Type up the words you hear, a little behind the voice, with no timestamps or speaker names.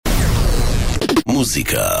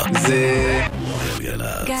מוזיקה זה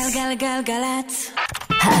גלגלצ. גלגלגלגלצ.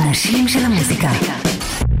 האנשים של המוזיקה.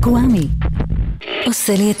 קוואמי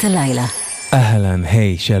עושה לי את הלילה. אהלן,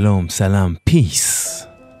 היי, שלום, סלם, פיס.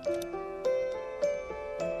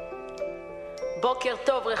 בוקר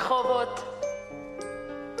טוב רחובות,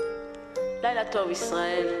 לילה טוב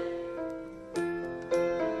ישראל.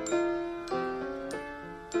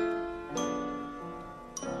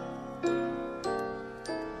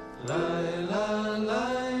 לילה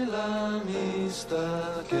לילה מסתכלת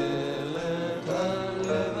על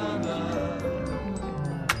לבנה.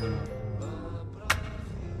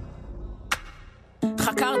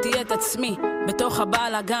 חקרתי את עצמי בתוך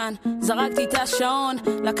הבלגן, זרקתי את השעון,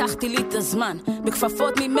 לקחתי לי את הזמן.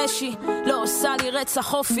 בכפפות ממשי, לא עושה לי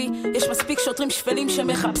רצח אופי. יש מספיק שוטרים שפלים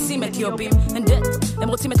שמחפשים את יובים. הם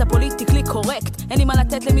רוצים את הפוליטיקלי קורקט. אין לי מה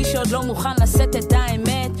לתת למי שעוד לא מוכן לשאת את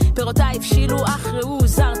האמת. פירותיי הבשילו, אחראו,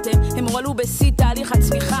 זרתם. הם הורלו בשיא תהליך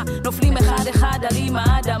הצמיחה, נופלים אחד אחד על עם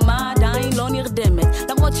האדמה, עדיין לא נרדמת.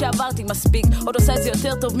 למרות שעברתי מספיק, עוד עושה את זה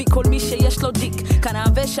יותר טוב מכל מי שיש לו דיק. כאן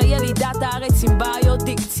האבש הילידת הארץ עם בעיות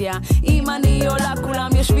דיקציה. אם אני עולה כולם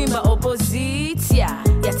יושבים באופוזיציה.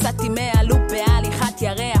 יצאתי מהלופ בהליכת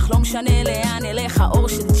ירח, לא משנה לאן אלך, האור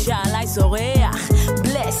שדשה עליי זורח.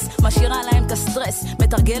 בלס, משאירה להם את הסטרס,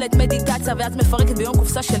 מתרגלת מדיטציה ואת מפרקת ביום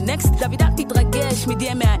קופסה של נקסט. דוד אל תתרגש,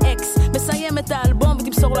 מדיה מהאקס, מסיים את האלבום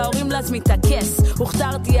ותמסור להורים לעצמי את הכס.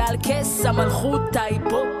 הוכתרתי על כס המלכות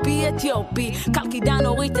היפופי אתיופי, קלקידן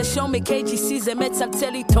אורית טשומה KGC, זה מצלצל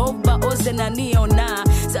לי טוב באוזן אני עונה.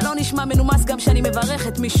 זה לא נשמע מנומס גם שאני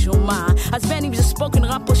מברכת משום מה, אז בין אם זה ספוקן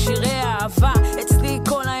ראפ או שירי אהבה, אצלי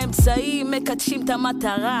כל האמצעים מקדשים את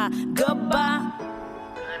המטרה. גבה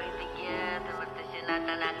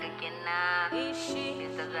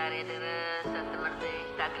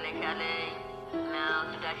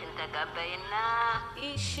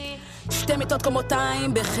שתי מיטות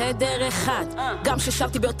קומותיים בחדר אחד, גם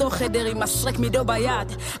ששרתי באותו חדר עם משרק מידו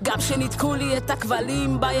ביד, גם שניתקו לי את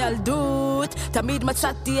הכבלים בילדות, תמיד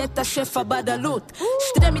מצאתי את השפע בדלות.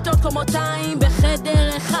 שתי מיטות קומותיים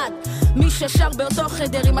בחדר אחד, מי ששר באותו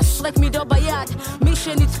חדר עם משרק מידו ביד, מי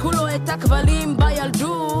שניתקו לו את הכבלים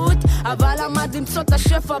בילדות, אבל עמד למצוא את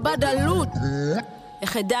השפע בדלות.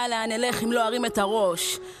 איך אדע לאן אלך אם לא ארים את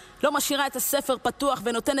הראש? לא משאירה את הספר פתוח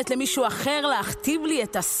ונותנת למישהו אחר להכתיב לי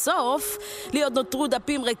את הסוף. לי עוד נותרו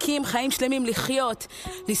דפים ריקים, חיים שלמים לחיות,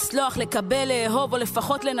 לסלוח, לקבל, לאהוב או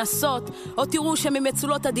לפחות לנסות. או תראו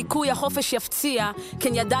שממצולות הדיכוי החופש יפציע,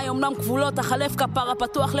 כן ידיי אומנם כבולות, החלף כפרה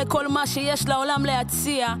פתוח לכל מה שיש לעולם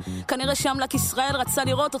להציע. כנראה שעמלק ישראל רצה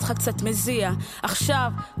לראות אותך קצת מזיע,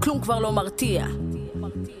 עכשיו כלום כבר לא מרתיע.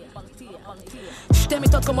 שתי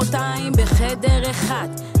מיטות קומותיים בחדר אחד,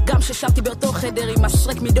 גם ששרתי באותו חדר עם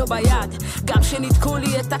משרק מידו ביד, גם שניתקו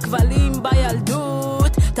לי את הכבלים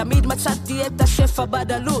בילדות, תמיד מצאתי את השפע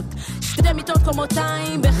בדלות. שתי מיטות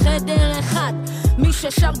קומותיים בחדר אחד, מי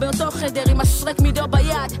ששר באותו חדר עם משרק מידו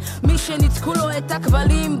ביד, מי שניתקו לו את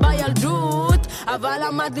הכבלים בילדות, אבל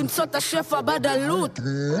עמד למצוא את השפע בדלות.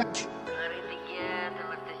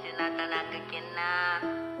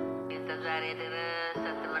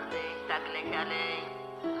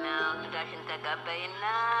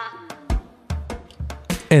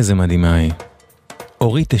 איזה מדהימה היא.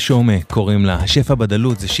 אורית טשומה קוראים לה, השפע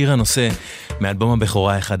בדלות, זה שיר הנושא מאלבום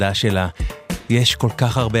הבכורה החדש שלה. יש כל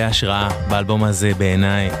כך הרבה השראה באלבום הזה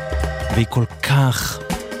בעיניי, והיא כל כך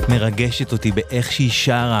מרגשת אותי באיך שהיא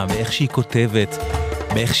שרה, באיך שהיא כותבת,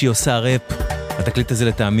 באיך שהיא עושה ראפ. התקליט הזה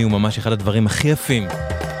לטעמי הוא ממש אחד הדברים הכי יפים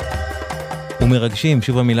ומרגשים,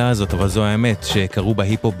 שוב המילה הזאת, אבל זו האמת, שקראו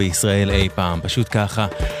בהיפ-הופ בישראל אי פעם, פשוט ככה.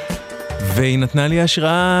 והיא נתנה לי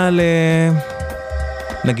השראה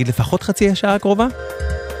נגיד לפחות חצי השעה הקרובה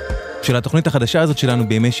של התוכנית החדשה הזאת שלנו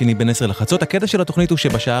בימי שני בין 10 לחצות. הקטע של התוכנית הוא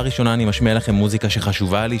שבשעה הראשונה אני משמיע לכם מוזיקה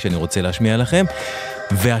שחשובה לי, שאני רוצה להשמיע לכם,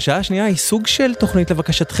 והשעה השנייה היא סוג של תוכנית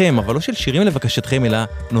לבקשתכם, אבל לא של שירים לבקשתכם, אלא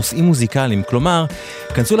נושאים מוזיקליים. כלומר,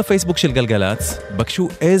 כנסו לפייסבוק של גלגלץ, בקשו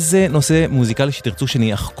איזה נושא מוזיקלי שתרצו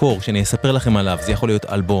שאני אחקור, שאני אספר לכם עליו. זה יכול להיות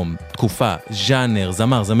אלבום, תקופה, ז'אנר,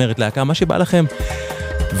 זמר, זמרת, להקה, מה שבא לכם,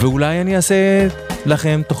 ואולי אני אעשה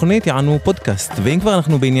לכם תוכנית, יענו פודקאסט. ואם כבר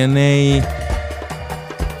אנחנו בענייני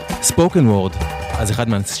ספוקן וורד, אז אחד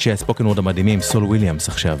מאנשי הספוקן וורד המדהימים, סול וויליאמס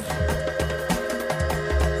עכשיו.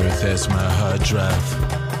 Earth as my hard drive,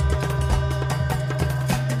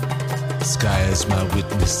 sky as my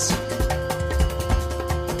witness.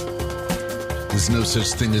 There's no such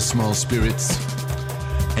thing as small spirits,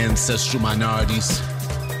 ancestral minorities.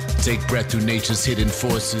 Take breath through nature's hidden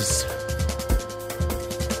forces.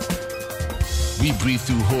 We breathe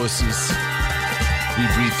through horses, we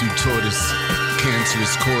breathe through tortoise.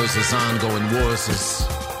 Cancerous causes, ongoing wars.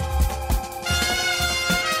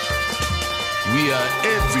 We are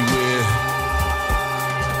everywhere.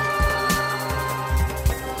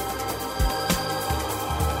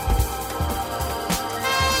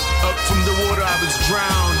 Up from the water I was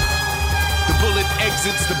drowned. The bullet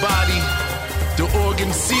exits the body. The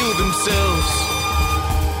organs seal themselves.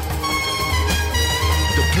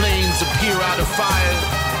 The planes appear out of fire.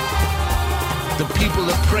 The people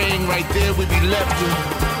are praying right there we be left in.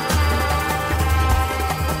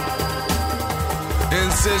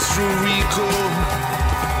 Ancestral recall.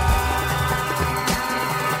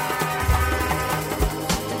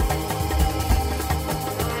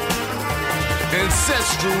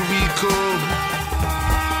 Ancestral recall.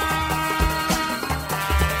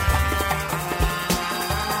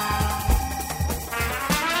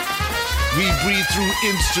 We breathe through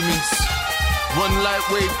instruments, one light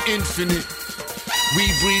wave infinite. We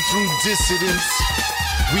breathe through dissidence.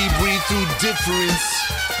 We breathe through difference.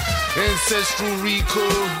 Ancestral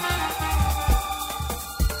recall.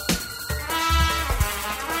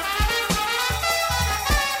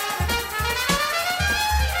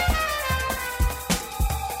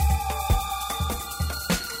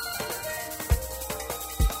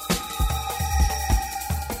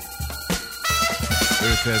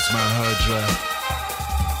 Earth has my hard drive.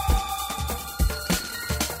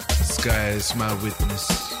 Sky is my witness.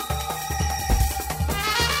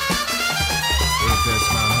 Earth has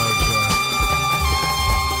my hard drive.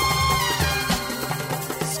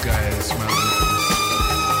 Sky is my witness.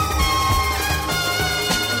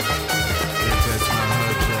 Earth has my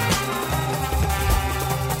hard drive.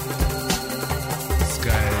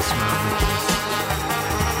 Sky is my witness.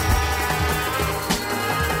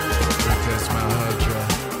 Earth has my hard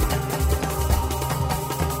drive.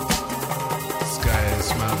 Sky is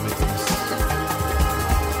my witness.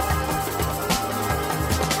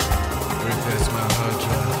 Earth has my hard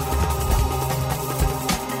drive.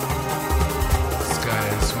 Sky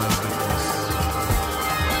is my witness.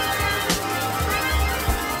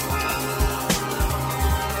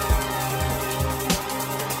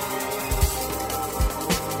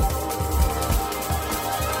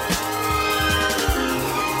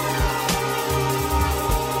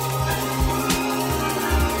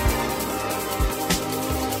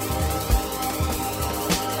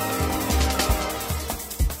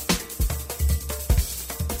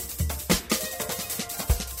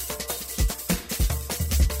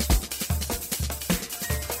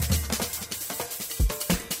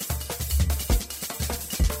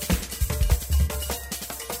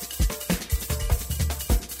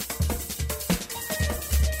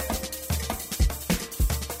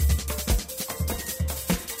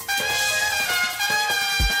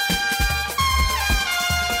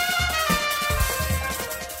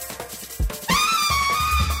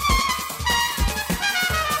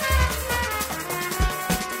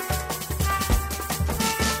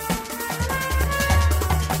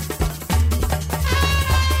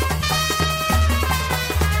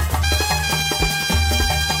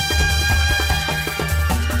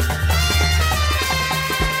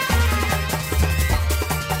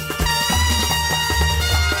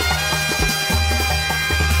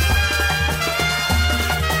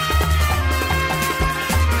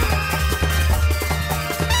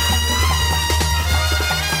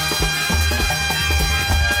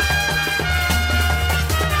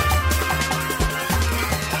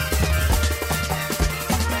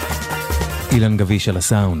 אילן גביש על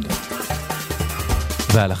הסאונד.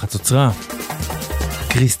 ועל החצוצרה,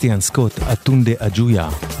 קריסטיאן סקוט, אטונדה אג'ויה,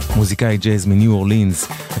 מוזיקאי ג'אז מניו אורלינס.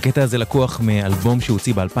 הקטע הזה לקוח מאלבום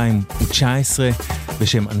שהוציא ב-2019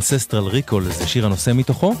 בשם Ancestral Recall, זה שיר הנושא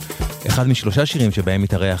מתוכו, אחד משלושה שירים שבהם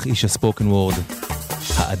מתארח איש הספוקן וורד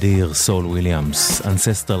האדיר סול וויליאמס.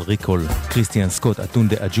 Ancestral Recall, קריסטיאן סקוט,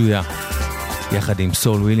 אטונדה אג'ויה, יחד עם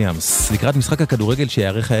סול וויליאמס. לקראת משחק הכדורגל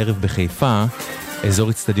שיערך הערב בחיפה, אזור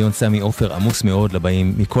אצטדיון סמי עופר עמוס מאוד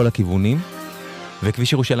לבאים מכל הכיוונים,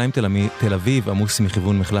 וכביש ירושלים תל אביב עמוס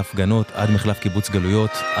מכיוון מחלף גנות עד מחלף קיבוץ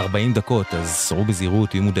גלויות, 40 דקות, אז סרו בזהירות,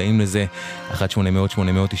 תהיו מודעים לזה.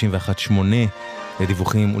 1-800-891-8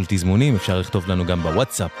 לדיווחים ולתזמונים, אפשר לכתוב לנו גם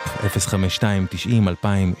בוואטסאפ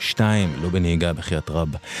 052-90-2002, לא בנהיגה בחייאת רב.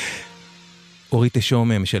 אורית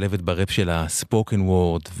טשומה משלבת ברפ של הספוקן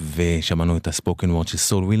וורד, ושמענו את הספוקן וורד של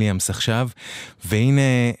סול וויליאמס עכשיו, והנה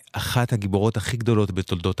אחת הגיבורות הכי גדולות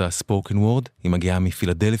בתולדות הספוקן וורד, היא מגיעה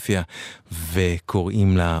מפילדלפיה,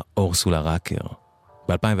 וקוראים לה אורסולה ראקר.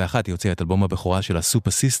 ב-2001 היא הוציאה את אלבום הבכורה של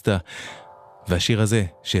הסופר סיסטה, והשיר הזה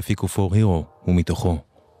שהפיקו פור הירו הוא מתוכו.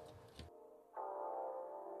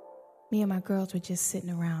 Me and my girls were just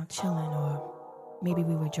sitting around chilling, or maybe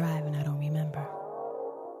we were driving, I don't remember.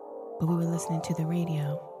 But we were listening to the radio,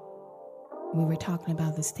 we were talking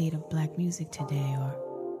about the state of black music today, or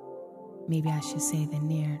maybe I should say the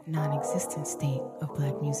near non-existent state of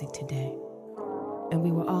black music today. And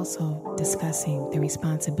we were also discussing the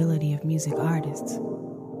responsibility of music artists,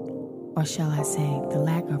 or shall I say, the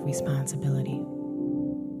lack of responsibility.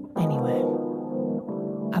 Anyway,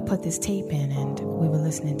 I put this tape in and we were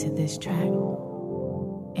listening to this track,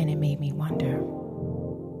 and it made me wonder.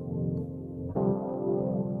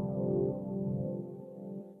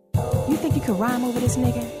 You think you could rhyme over this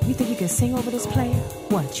nigga? You think you could sing over this player?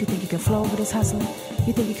 What, you think you could flow over this hustler?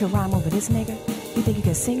 You think you could rhyme over this nigga? You think you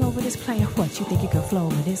could sing over this player? What, you think you could flow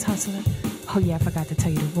over this hustler? Oh yeah, I forgot to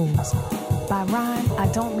tell you the rules. By rhyme, I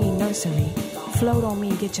don't mean nursery. Flow don't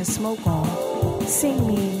mean get your smoke on. Sing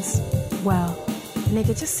means, well,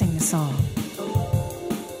 nigga, just sing the song.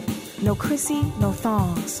 No Chrissy, no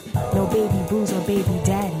thongs, no baby boos or baby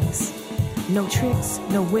daddies. No tricks,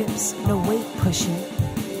 no whips, no weight pushing.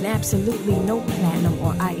 And absolutely no platinum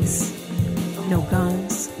or ice. No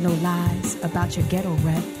guns, no lies about your ghetto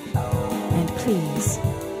rep. And please,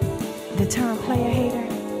 the term player hater,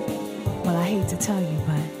 well, I hate to tell you,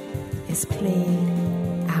 but it's played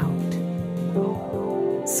out.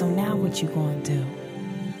 So now what you gonna do?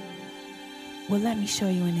 Well, let me show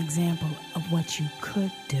you an example of what you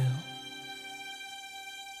could do.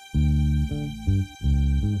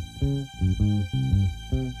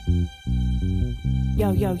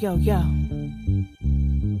 Yo, yo, yo, yo.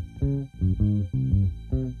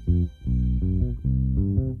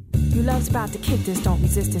 You love's about to kick this, don't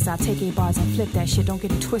resist this. I'll take 8 bars and flip that shit. Don't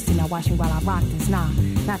get it twisted, now watch me while I rock this. Nah,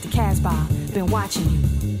 not the Casbah, been watching you.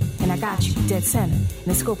 And I got you, dead center, in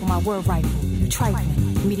the scope of my word rifle. You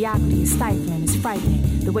trifling, mediocrity is stifling, it's frightening.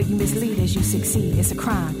 The way you mislead as you succeed, it's a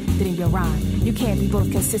crime that in your rhyme. You can't be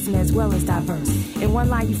both consistent as well as diverse. In one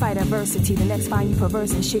line you fight adversity, the next line you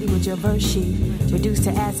perverse and shitty with your verse sheet. Reduced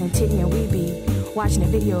to ass and titty and we be watching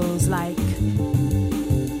the videos like,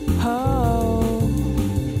 oh,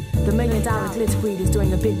 the $1 million blitzkrieg is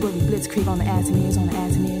doing a big bully blitzkrieg on the ass and ears, on the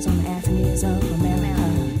ass and ears, on the ass and ears of America.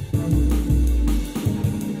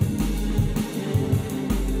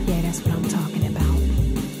 Yeah, that's what I'm talking about.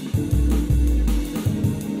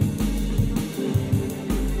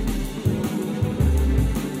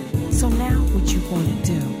 So now what you gonna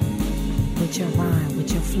do with your rhyme,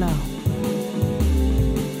 with your flow?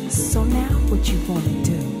 So now what you gonna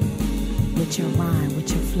do with your rhyme, with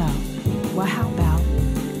your flow? Well, how about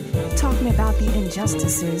talking about the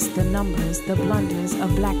injustices, the numbers, the blunders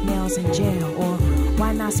of black males in jail? Or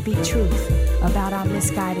why not speak truth about our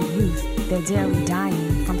misguided youth? They're daily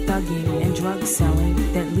dying from thugging and drug selling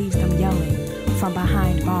that leaves them yelling from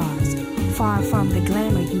behind bars. Far from the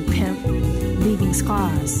glamour you pimp, leaving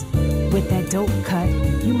scars. With that dope cut,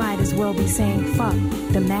 you might as well be saying fuck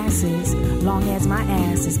the masses, long as my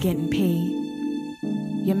ass is getting paid.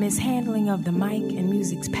 Your mishandling of the mic and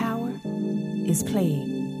music's power is played.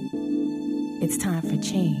 It's time for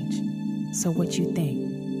change. So what you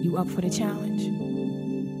think? You up for the challenge?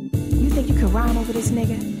 You think you could rhyme over this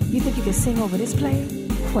nigga? You think you could sing over this player?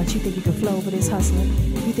 What, you think you could flow over this hustler?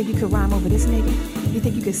 You think you could rhyme over this nigga? You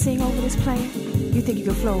think you could sing over this player? You think you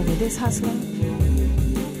could flow over this hustler?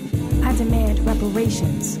 I demand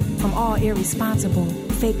reparations from all irresponsible,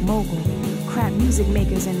 fake mogul, crap music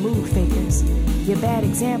makers and mood fakers. Your bad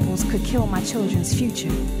examples could kill my children's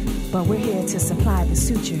future, but we're here to supply the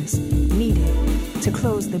sutures needed to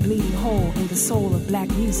close the bleeding hole in the soul of black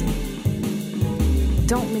music.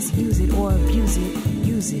 Don't misuse it or abuse it,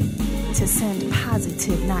 use it to send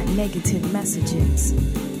positive, not negative messages.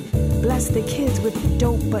 Bless the kids with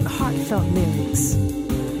dope but heartfelt lyrics.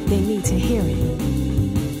 They need to hear it.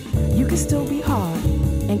 You can still be hard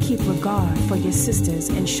and keep regard for your sisters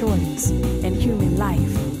and shorties and human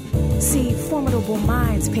life. See, formidable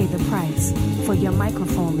minds pay the price for your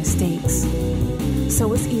microphone mistakes.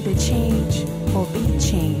 So it's either change or be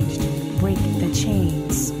changed. Break the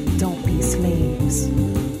chains, don't be slaves.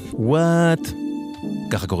 What?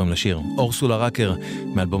 ככה קוראים לשיר. אורסולה ראקר,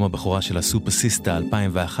 מאלבום הבכורה של הסופרסיסטה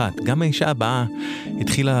 2001. גם האישה הבאה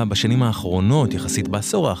התחילה בשנים האחרונות, יחסית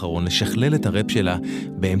בעשור האחרון, לשכלל את הראפ שלה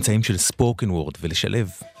באמצעים של ספוקן וורד, ולשלב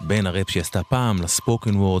בין הראפ שהיא עשתה פעם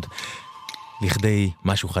לספוקן וורד, לכדי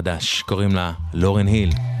משהו חדש. קוראים לה לורן היל.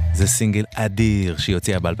 זה סינגל אדיר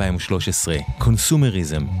שיוצא ב-2013.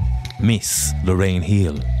 קונסומריזם. מיס לורן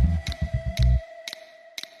היל.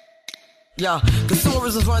 Yeah,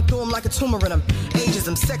 consumerism's running through them like a tumor in them.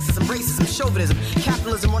 Ageism, sexism, racism, chauvinism,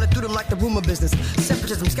 capitalism running through them like the rumor business.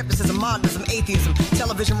 Separatism, skepticism, modernism, atheism,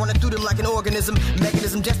 television running through them like an organism,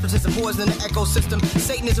 mechanism, despotism, poison in the ecosystem.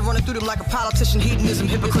 Satanism running through them like a politician, hedonism,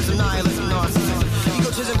 hypocrisy, nihilism, narcissism.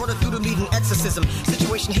 Egotism running through them needing exorcism,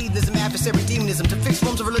 situation, hedonism, adversary, demonism. To fix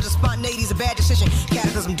forms of religious spontaneity is a bad decision.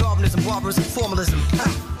 Catechism, Darwinism, barbarism, formalism.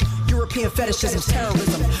 European fetishism,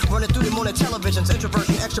 terrorism, running through them on the televisions,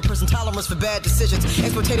 introversion, extraperson, tolerance for bad decisions,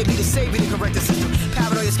 exploitative need to save the correct the system,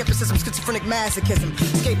 paranoia, skepticism, schizophrenic masochism,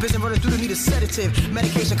 escapism, running through them need a sedative,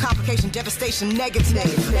 medication, complication, devastation, negative.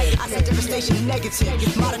 I said devastation,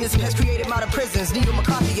 negative. Modernism has created modern prisons,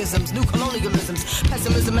 neo-McCarthyisms, new colonialisms,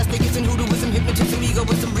 pessimism, ethnicism, hoodooism, hypnotism,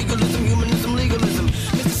 egoism, regalism, humanism, legalism.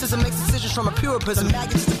 Mysticism makes decisions from a pure prism,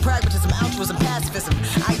 magnetism, pragmatism, altruism, pacifism,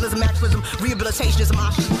 idealism, activism, rehabilitationism,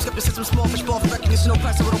 ostracism, skepticism, small fish, ball for recognition,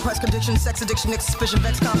 oppressive, oppressed condition, sex addiction, suspicion,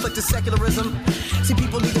 vex, conflict, and secularism. See,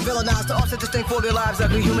 people need to villainize to offset this thing for their lives.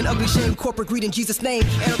 Ugly, human, ugly, shame, corporate greed in Jesus' name.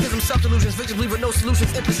 Anarchism, self-delusions, victims believe with no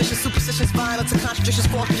solutions, impositions, superstitions, violence, and contradictions,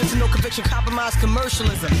 false visions, and no conviction, compromise,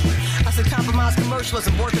 commercialism. I said compromise,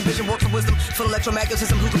 commercialism, work and vision, work for wisdom, full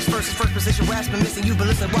electromagnetism, who comes first is first position, rasping, missing, you've been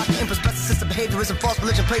listening, watching, empress, system, behaviorism, false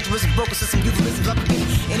religion, plagiarism, broken system, euphemisms,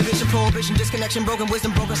 upbeat, innovation, prohibition, disconnection, broken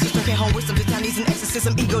wisdom, broken system, can't hold wisdom, just needs an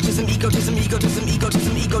exorcism, egotism, egotism, egotism,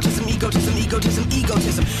 egotism, egotism, egotism, egotism,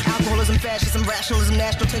 egotism, alcoholism, fascism, rationalism,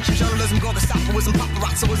 national tension, journalism, gorgosapoism,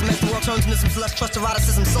 paparazzoism, as the world turns into lust, trust,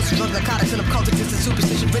 eroticism, social drugs, narcotics, and occult existence,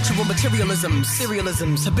 superstition, ritual, materialism,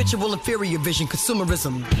 serialism, habitual inferior vision,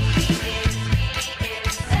 consumerism.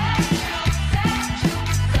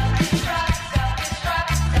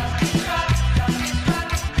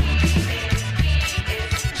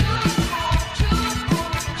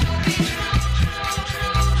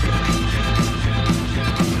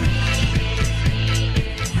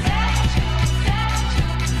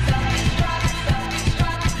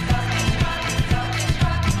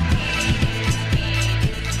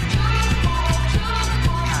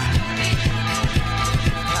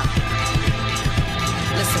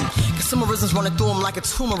 Running through them like a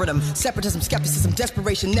tumor in them. Separatism, skepticism,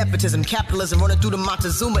 desperation, nepotism, capitalism running through them,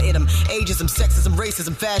 Montezuma in them. Ageism, sexism,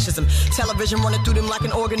 racism, fascism. Television running through them like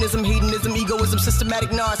an organism. Hedonism, egoism, systematic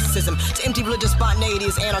narcissism. To empty religious spontaneity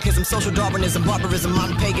is anarchism, social Darwinism, barbarism,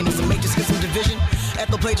 modern paganism, major schism, division,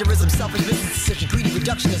 ethno-plagiarism, selfish business decision, greedy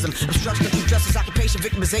reductionism, obstruction of true justice, occupation,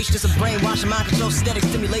 victimizationism, brainwashing, mind control, synthetic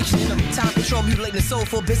stimulation in them. Time control, mutilating the soul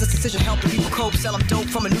for business decision, helping people cope, sell them dope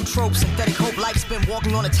from a new trope, synthetic hope, life spent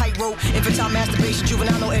walking on a tightrope, infantile masturbation,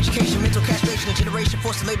 juvenile no education, mental castration, and generation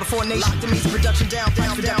forced to labor for a nation. Locked in means production down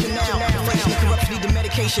now. Inflation and corruption need the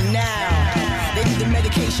medication now. They need the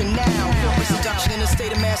medication now. Corporate seduction in a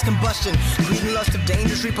state of mass combustion. Greed and lust of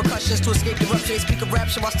dangerous repercussions to escape the rupture. They speak of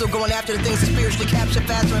rapture while still going after the things that spiritually capture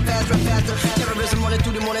faster and faster and faster. Terrorism running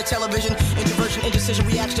through them on their television. Introversion, indecision,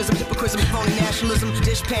 reactionism, hypocrisy, phony nationalism,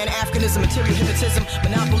 dish pan Africanism, material hypnotism,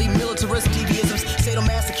 monopoly, militarism, deviisms,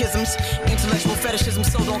 sadomasochisms, intellectual fetishism,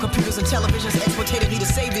 sold on computers and televisions, exploitative need a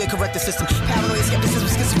savior to correct the system. Paranoia, skepticism,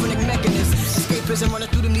 schizophrenic mechanism, escapism running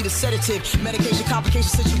through them need a sedative, medication, complication,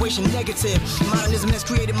 situation negative. Modernism has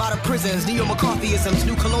created modern prisons, neo-McCarthyisms,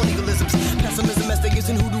 new colonialisms, pessimism,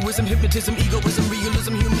 ethnicism, hoodooism, hypnotism, egoism,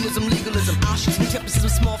 realism, humanism, legalism, ostracism, skepticism,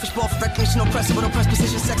 small fish, ball for recognition, oppressive, oppressed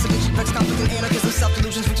position, sex addiction, vex, conflict, and anarchism,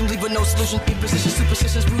 self-delusions, victims leave with no solution, impositions,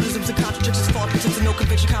 superstitions, brutisms, and contradictions, false pretense, and no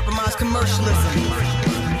conviction, compromise, commercialism.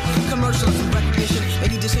 Commercialism, recognition,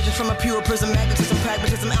 any decisions from a pure prism, magnetism,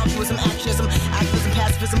 pragmatism, altruism, actionism, activism,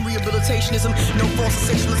 pacifism, rehabilitationism, no false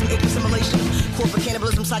sensationalism, assimilation, corporate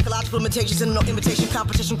cannibalism, psychological limitations, and no imitation,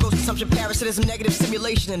 competition, gross consumption, parasitism, negative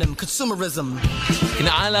stimulation in them, consumerism.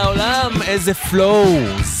 כנעל העולם, איזה פלואו,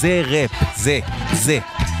 זה רפ,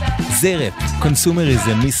 זה רפ,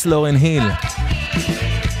 קונסומריזם, מיס לורן היל.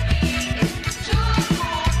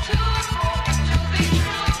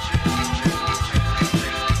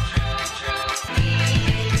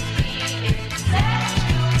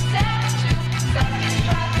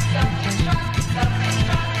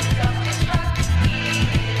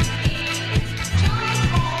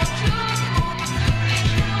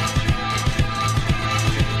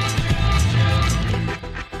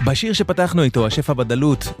 בשיר שפתחנו איתו, השף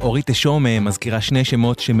הבדלות, אורית טשומה, מזכירה שני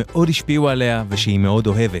שמות שמאוד השפיעו עליה ושהיא מאוד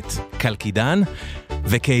אוהבת. קלקידן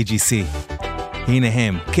ו-KGC. הנה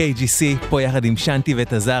הם, KGC, פה יחד עם שנטי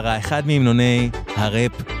ותזרה, אחד מהמנוני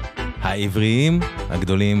הראפ העבריים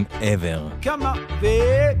הגדולים ever. כמה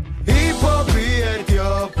היפופי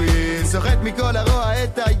אתיופי, סוחט מכל הרוע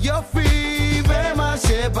את היופי, ומה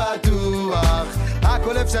שבטוח,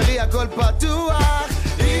 הכל אפשרי, הכל פתוח.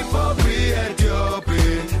 היפופי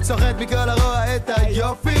אתיופי, סוחט מכל הרוע את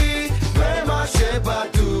היופי ומה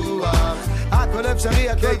שבטוח הכל אפשרי,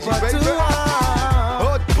 הכל פתוח.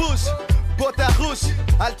 עוד פוש, בוא תחוש,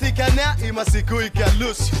 אל תיכנע עם הסיכוי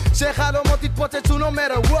קלוש שחלומות תתפוצצו no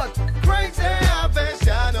matter what. Crazy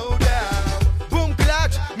aversion, no doubt. בום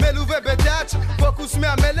קלאץ', מלווה בדאץ', פוקוס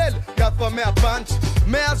מהמלל, גפה מהפאנץ',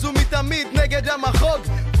 מאז ומתמיד נגד המחוג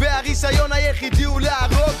והרישיון היחידי הוא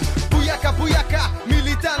להרוג. בויקה בויקה,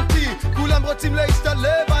 מיליטנטי, כולם רוצים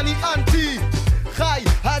להשתלב, אני אנטי חי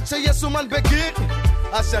עד שיסומן בקיר,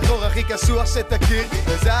 השחור הכי קשוח שתכיר,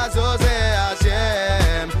 וזזו זה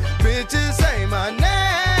השם, bitches say my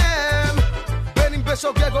name. בין אם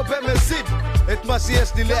בשוגג או במזיד, את מה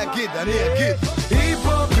שיש לי להגיד אני אגיד.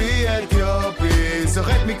 היפופי אתיופי,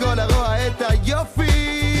 סוחט מכל הרוע את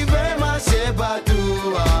היופי ומה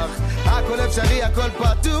שבטוח הכל אפשרי, הכל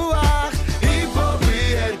פתוח.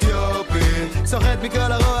 היפופי אתיופי, סוחט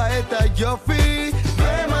מכל הרוע את היופי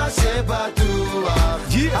ומה שבטוח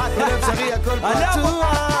הכל אפשרי, הכל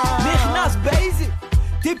פתוח. נכנס בייזי,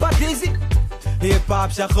 טיפה דיזי,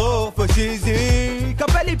 היפ-אפ שחור פשיזי,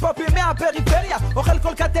 קבל היפופי מהפריפריה, אוכל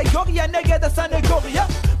כל קטגוריה נגד הסנגוריה,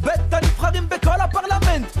 בית הנבחרים בכל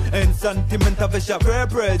הפרלמנט, אין סנטימנטה ושווה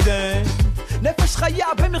פרזנט, נפש חיה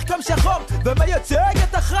במרקם שחור ומייצג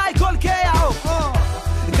את החי כל כאור.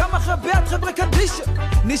 גם אחרי ביאת חבר'ה קדישה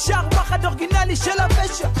נשאר מחד אורגינלי של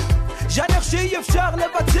הפשע, ז'אנר שאי אפשר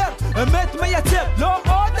לבצר, אמת מייצר, לא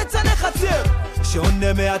עוד לצנה חצר,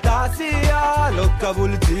 שונה מהתעשייה, לא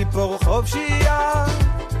כבול ציפור חופשייה.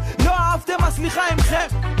 לא אהבתם הסליחה עמכם,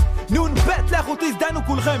 נון בית לכו תזדנו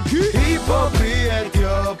כולכם. היפופי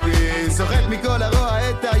אתיופי, סוחט מכל הרוע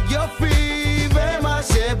את היופי ומה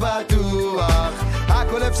שבטוח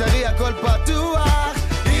הכל אפשרי, הכל פתוח.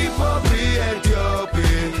 היפופי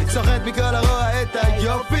אתיופי, סוחט מכל הרוע את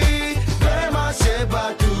היופי ומה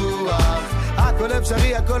שבטוח הכל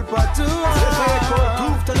אפשרי, הכל פתוח. זה חיי כל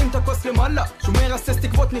טוב, תרים את הכוס למעלה, שומר הסס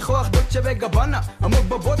תקוות ניחוח דוצ'ה וגבנה, עמוק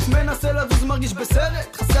בבוץ מנסה לזוז מרגיש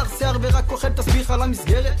בסרט, חסר שיער ורק אוכל תסביך על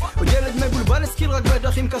המסגרת, עוד ילד מבולבל הסקיל רק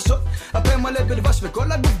בדרכים קשות, הפה מלא בדבש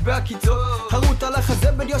וכל הגוף בהקיצות, חרוט על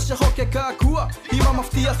החזה בדיוש שחוק כקעקוע, אם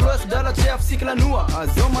המבטיח לא יחדל עד שיפסיק לנוע,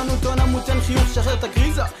 אז אומנות עונה מותן חיוך שחרר את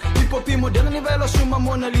הקריזה, היפופי מודרני ולא שום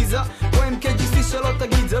המונליזה, או עם KGC שלא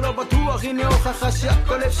תגיד זה לא בטוח, הנה הוכחה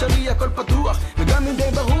שהכל אפשרי, הכל פתוח, וגם אם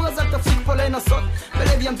די ברור אז אל תפסיק פה לנסות,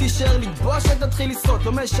 בלב ים תישאר לגבוש שתתחיל לשרוט,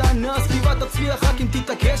 לא משנה סביבה תצליח רק אם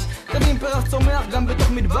תתעקש, תבין פרח צומח גם בתוך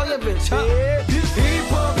מדבר יבש.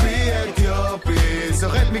 היפופי אתיופי,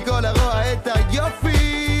 סוחט מכל הרוע את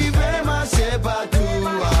היופי ומה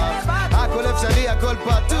שבטוח הכל אפשרי, הכל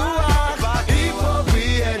פתוח.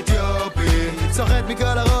 היפופי אתיופי, סוחט מכל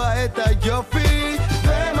הרוע את היופי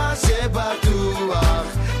ומה שבטוח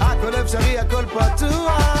הכל אפשרי, הכל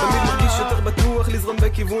פתוח. תמיד מרגיש יותר בטוח לזרום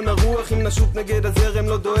בכיוון הרוח, אם נשוט נגד הזרם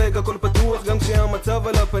לא דואג, הכל פתוח, גם כשהמצב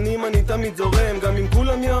על הפנים אני תמיד זורם, גם אם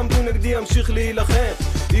כולם יעמדו נגדי אמשיך להילחם.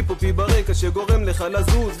 היפופי ברקע שגורם לך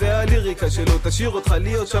לזוז, והליריקה שלו תשאיר אותך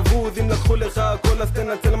להיות שבוז, אם לקחו לך הכל אז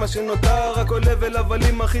תנצל מה שנותר, הכל לבל אבל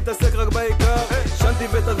אם אחי תעסק רק בעיקר, שנתי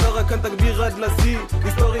ותזרה כאן תגביר עד לשיא,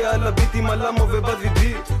 היסטוריה על הביטים על למו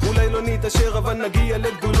ובזידי, אולי לא נתאשר אבל נגיע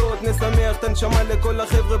לגדולות, נסמח את הנשמה לכל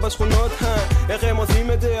החבר'ה בשכונות. איך הם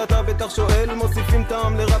עושים את זה אתה בטח שואל, מוסיפים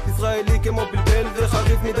טעם לראפ ישראלי כמו פלפל, זה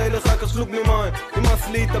חריף מדי לך כשלוק ממים, נמאס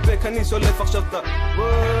לי להתאפק אני שולף עכשיו את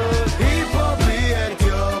היפופי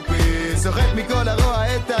אתיופי, סוחט מכל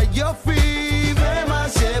הרוע את היופי ומה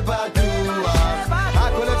שבטוח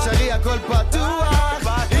הכל אפשרי, הכל פתוח.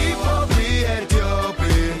 היפופי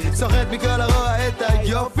אתיופי, סוחט מכל הרוע את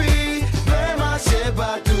היופי ומה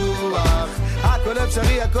שבטוח הכל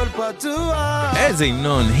אפשרי, הכל פתוח. איזה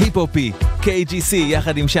המנון, היפופי, KGC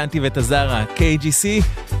יחד עם שנתי ותזרה, KGC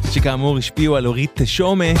שכאמור השפיעו על אורית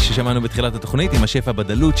טשומה ששמענו בתחילת התוכנית עם השפע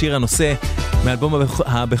בדלות, שיר הנושא מאלבום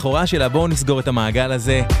הבכורה שלה. בואו נסגור את המעגל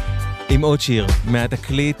הזה עם עוד שיר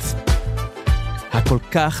מהתקליט הכל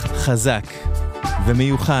כך חזק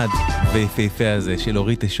ומיוחד ויפהפה הזה של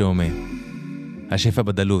אורית טשומה, השפע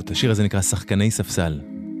בדלות. השיר הזה נקרא שחקני ספסל.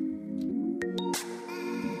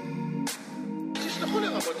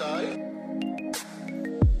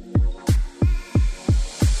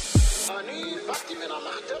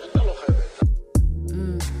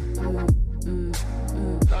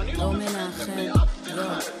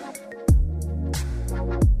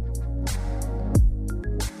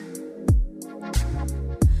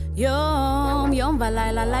 יום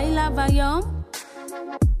ולילה, לילה ויום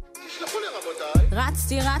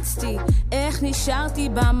רצתי, איך נשארתי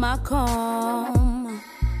במקום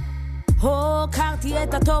הכרתי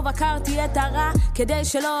את הטוב, הכרתי את הרע, כדי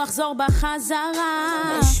שלא אחזור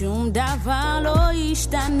בחזרה. ושום דבר לא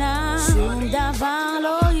השתנה, שום דבר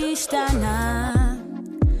לא השתנה.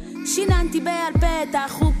 שיננתי בעל פה את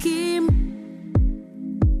החוקים,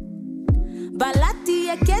 בלעתי,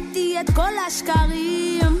 הכיתי את כל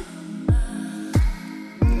השקרים,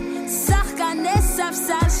 שחקני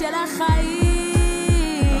ספסל של החיים,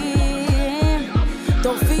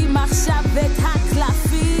 טורפים עכשיו את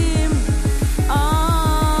הקלפים,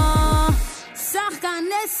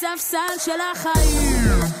 שחקני ספסל של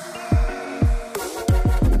החיים.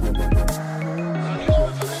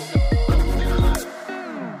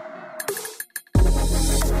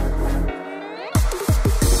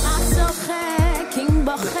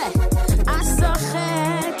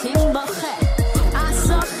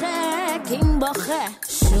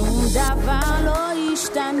 שום דבר לא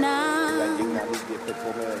השתנה.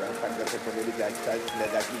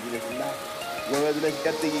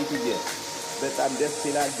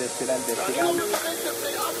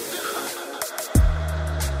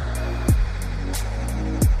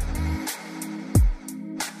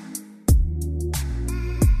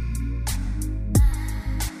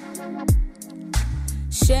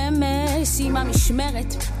 שמש שימה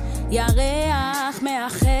משמרת, ירח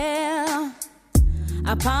מאחר,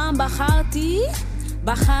 הפעם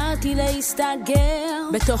בחרתי להסתגר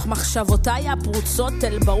בתוך מחשבותיי הפרוצות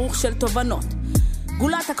אל ברוך של תובנות.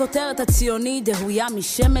 גולת הכותרת הציונית דהויה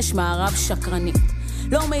משמש מערב שקרנית.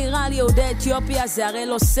 לא מהירה על יהודי אתיופיה, זה הרי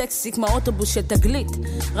לא סקסי כמו אוטובוס של תגלית,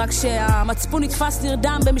 רק שהמצפון נתפס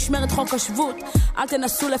נרדם במשמרת חוק השבות. אל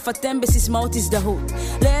תנסו לפתם בסיסמאות הזדהות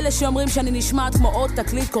לאלה שאומרים שאני נשמעת כמו עוד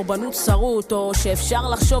תקליט קורבנות שרות, או שאפשר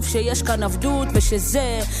לחשוב שיש כאן עבדות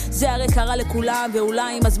ושזה הרי קרה לכולם,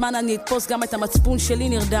 ואולי עם הזמן אני אתפוס גם את המצפון שלי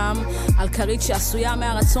נרדם על כרית שעשויה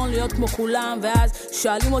מהרצון להיות כמו כולם, ואז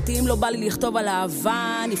שואלים אותי אם לא בא לי לכתוב על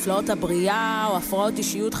אהבה, נפלאות הבריאה או הפרעות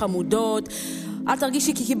אישיות חמודות. אל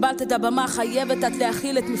תרגישי כי קיבלת את הבמה, חייבת את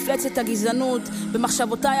להכיל את מפלצת הגזענות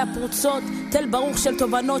במחשבותיי הפרוצות, תל ברוך של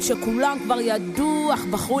תובנות שכולם כבר ידעו אך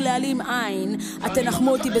בחרו להעלים עין. את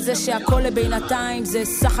תנחמו אותי בזה שהכל לבינתיים, זה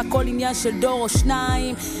סך הכל עניין של דור או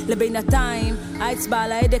שניים. לבינתיים האצבע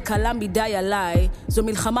על ההדק קלה מדי עליי, זו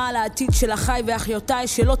מלחמה על העתיד של אחיי ואחיותיי,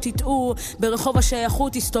 שלא תטעו. ברחוב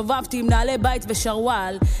השייכות הסתובבתי עם נעלי בית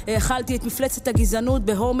ושרוואל, האכלתי את מפלצת הגזענות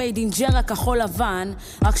בהומייד אינג'רה כחול לבן,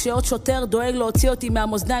 רק שעוד שוטר דואג להוציא אותי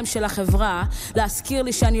מהמאזניים של החברה, להזכיר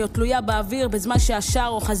לי שאני עוד תלויה באוויר בזמן שהשאר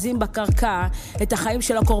אוחזים בקרקע. את החיים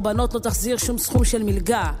של הקורבנות לא תחזיר שום סכום של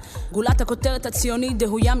מלגה. גולת הכותרת הציונית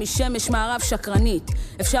דהויה משמש מערב שקרנית.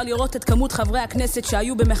 אפשר לראות את כמות חברי הכנסת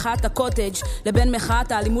שהיו במחאת הקוטג' לבין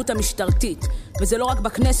מחאת האלימות המשטרתית, וזה לא רק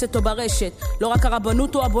בכנסת או ברשת, לא רק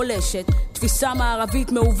הרבנות או הבולשת, תפיסה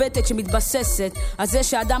מערבית מעוותת שמתבססת על זה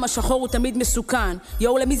שהאדם השחור הוא תמיד מסוכן.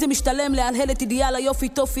 יואו, למי זה משתלם להלהל את אידיאל היופי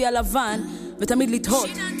טופי הלבן ותמיד לתהות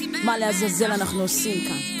מה לעזאזל אנחנו עושים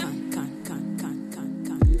כאן.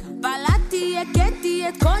 בלעתי, הכיתי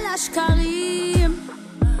את כל השקרים,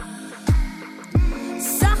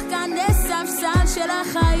 שחקני ספסל של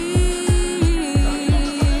החיים,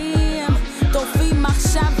 טורפים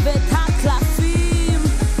עכשיו את הקלפים,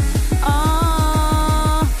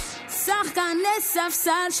 שחקני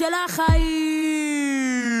ספסל של החיים.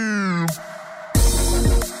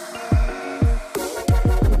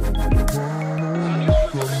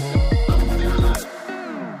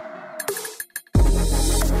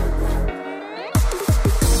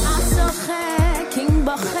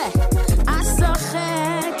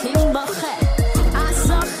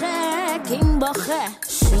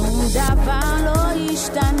 שום דבר לא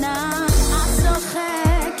השתנה,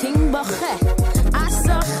 השוחק אם בוכה,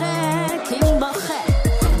 השוחק אם בוכה,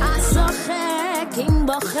 השוחק אם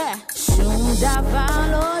בוכה, שום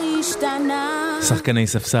דבר לא השתנה. שחקני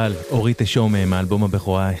ספסל, אורית טשומה מהאלבום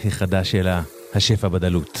הבכורה החדש שלה, השפע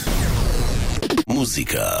בדלות.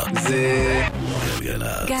 מוזיקה זה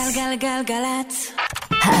גלגלצ. גלגלגלגלצ.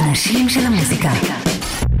 האנשים של המוזיקה.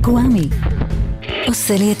 קוואמי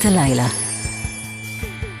עושה לי את הלילה.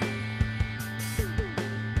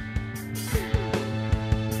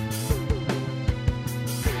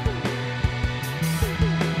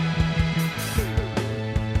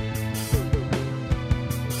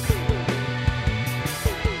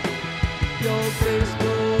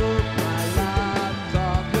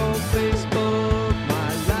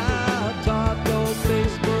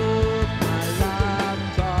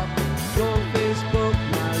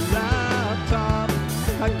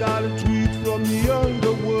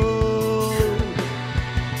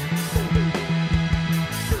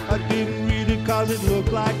 It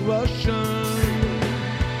looked like Russian.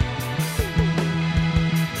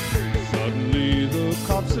 So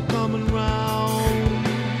stops are coming round.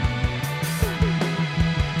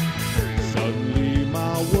 Suddenly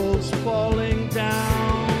my world's falling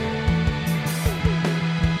down.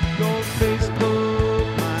 Your Facebook,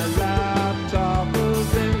 my laptop,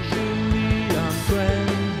 eventually I'm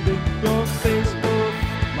trending. Your Facebook,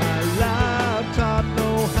 my laptop,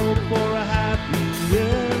 no hope for a happy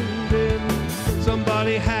ending.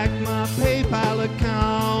 Somebody hacked my PayPal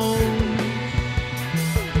account.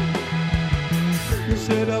 You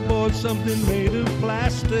said I bought something made of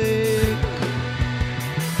plastic.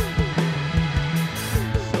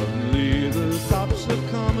 Suddenly the cops are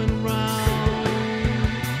coming round.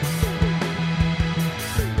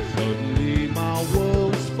 Suddenly my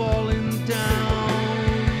world's falling down.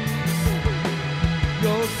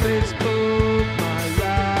 Your Facebook, my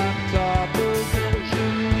laptop,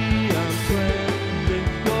 eventually I'm trending.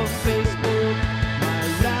 Your Facebook, my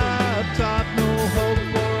laptop, no hope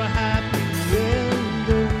for a happy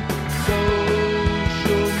ending.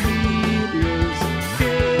 Social media's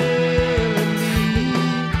killing me.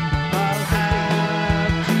 I'll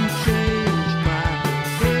have to change my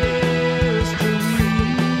history.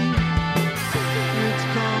 It's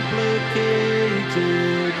complicated.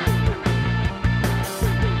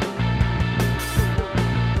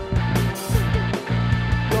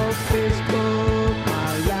 Your Facebook,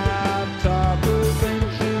 my laptop,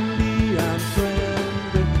 eventually I'm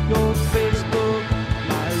trending. Your Facebook,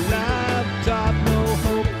 my laptop, no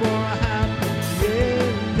hope for a happy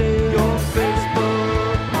ending. Your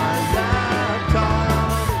Facebook, my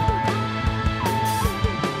laptop.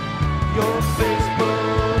 Your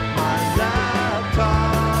Facebook, my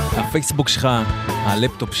laptop. הפייסבוק שלך,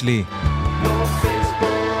 הלפטופ שלי. Your Facebook.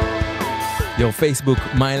 Your Facebook,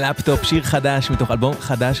 My Laptop, שיר חדש מתוך אלבום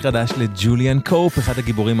חדש לג'וליאן קופ, אחד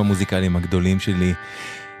הגיבורים המוזיקליים הגדולים שלי.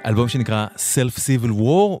 אלבום שנקרא Self-Civil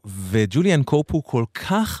War, וג'וליאן קופ הוא כל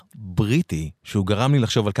כך בריטי, שהוא גרם לי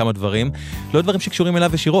לחשוב על כמה דברים, לא דברים שקשורים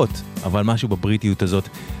אליו ישירות, אבל משהו בבריטיות הזאת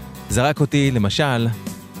זרק אותי, למשל,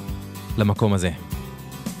 למקום הזה.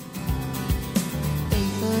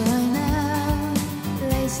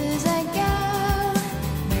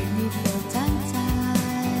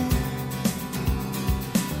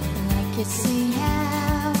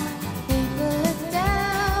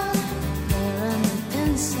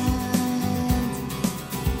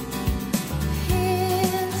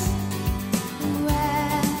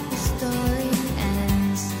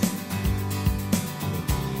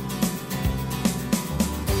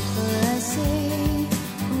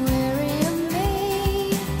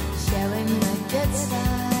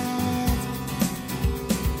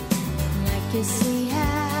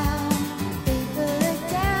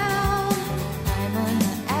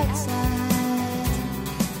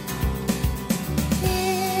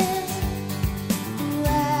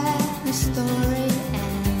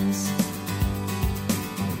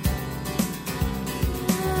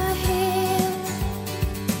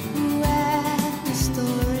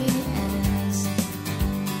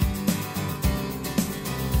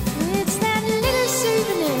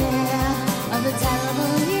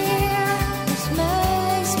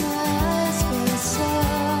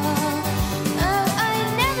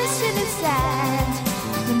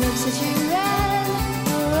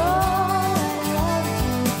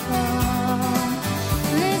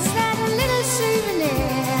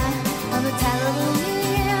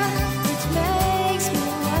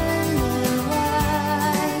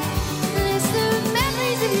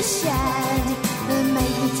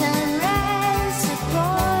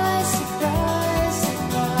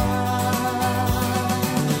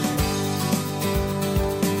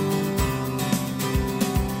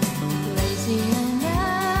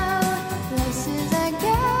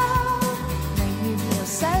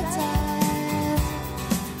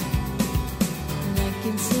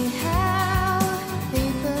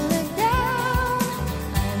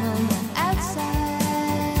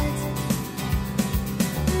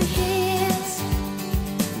 Here's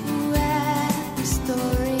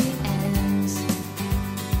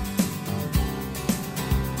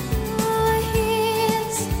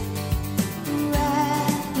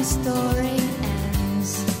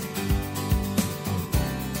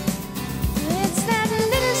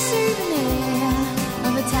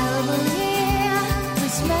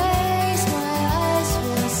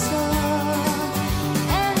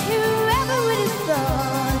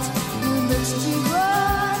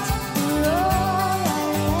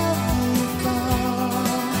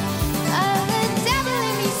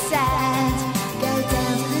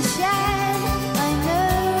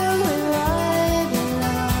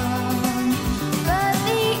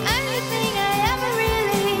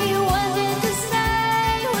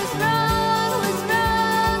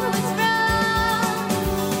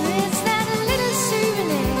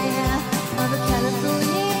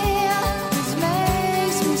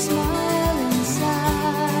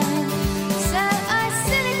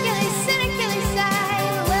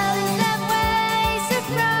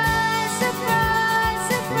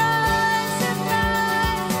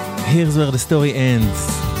Here's where the story ends.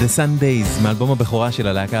 The Sundays, מאלבום הבכורה של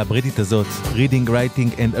הלהקה הבריטית הזאת, Reading,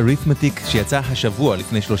 Writing and Arithmetic, שיצא השבוע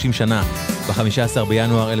לפני 30 שנה, ב-15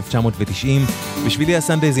 בינואר 1990. בשבילי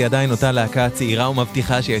הסנדייז היא עדיין אותה להקה צעירה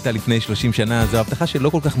ומבטיחה שהיא הייתה לפני 30 שנה. זו הבטחה שלא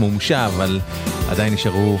כל כך מומשה, אבל עדיין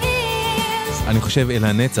נשארו, אני חושב, אל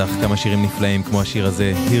הנצח כמה שירים נפלאים כמו השיר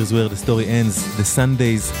הזה, Here's where the story ends, The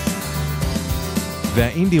Sundays.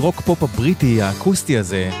 והאינדי רוק פופ הבריטי האקוסטי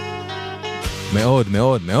הזה מאוד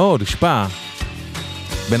מאוד מאוד הושפע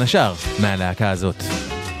בין השאר מהלהקה הזאת.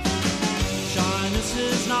 Shyness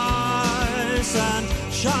is nice and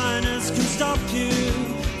shyness can stop you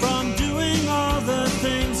from doing all the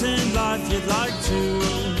things in life you'd like to.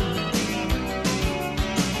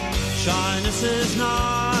 Shyness is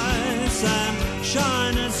nice and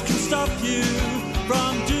shyness can stop you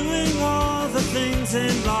from doing all the things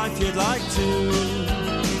in life you'd like to.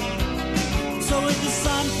 So if there's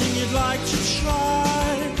something you'd like to try,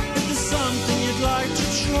 if there's something you'd like to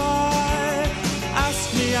try, ask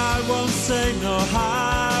me, I won't say no,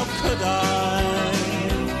 how could I?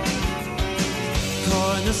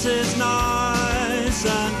 Coyness is nice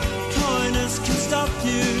and coyness can stop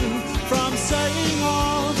you from saying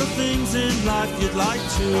all the things in life you'd like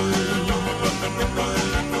to.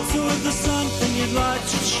 So if there's something you'd like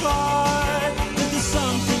to try, if there's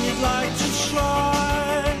something you'd like to try,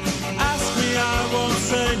 I won't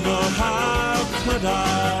say no, how could I?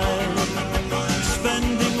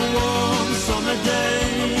 Spending warm summer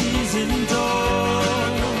days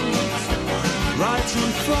indoors,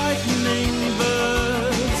 writing frightening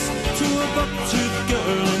verse to a buck-toothed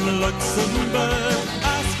girl in Luxembourg.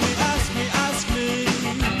 Ask me, ask me, ask me,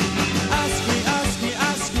 ask me, ask me,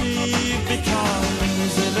 ask me,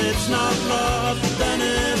 because if it's not love, then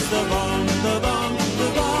it's the bomb, the bomb, the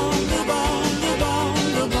bomb, the bomb, the bomb,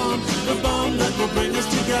 the bomb, the bomb that will bring us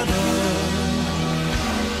together.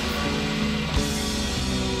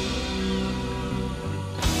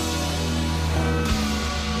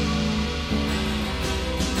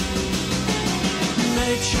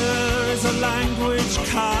 Nature is a language,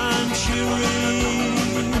 can't you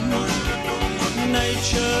read?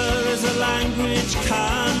 Nature is a language,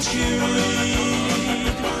 can't you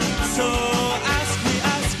read? So ask me,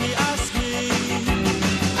 ask me, ask me,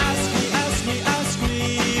 ask me, ask me, ask me,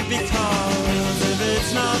 because if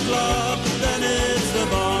it's not love, then it's the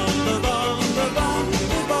bomb, the bomb, the bomb,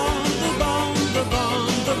 the bomb, the bomb, the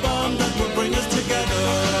bomb, the bomb that will bring us together.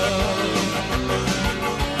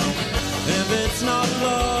 If it's not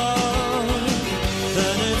love,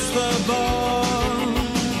 then it's the bomb,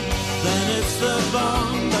 then it's the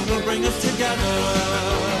bomb that will bring us together.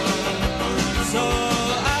 So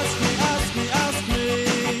ask me, ask me, ask me,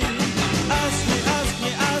 ask me, ask me,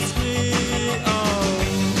 ask me, oh.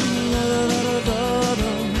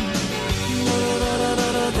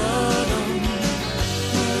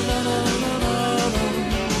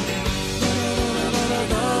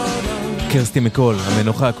 קרסטי מקול,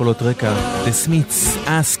 המנוחה, קולות רקע, The Smiths,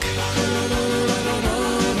 Ask.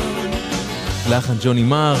 לחן ג'וני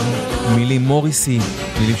מר, מילים מוריסי,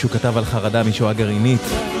 מילים שהוא כתב על חרדה משואה גרעינית,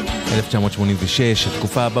 1986,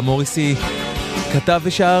 התקופה הבאה מוריסי כתב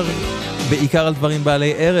ושר בעיקר על דברים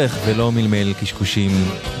בעלי ערך ולא מלמל קשקושים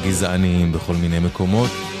גזעניים בכל מיני מקומות.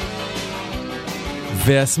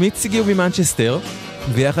 והסמית'ס הגיעו ממנצ'סטר,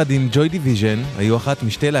 ויחד עם ג'וי דיוויז'ן היו אחת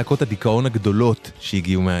משתי להקות הדיכאון הגדולות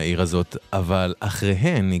שהגיעו מהעיר הזאת, אבל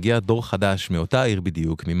אחריהן הגיע דור חדש מאותה עיר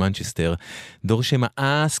בדיוק, ממנצ'סטר, דור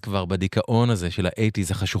שמאס כבר בדיכאון הזה של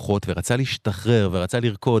ה-80s החשוכות, ורצה להשתחרר ורצה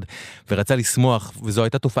לרקוד ורצה לשמוח, וזו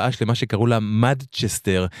הייתה תופעה שלמה שקראו לה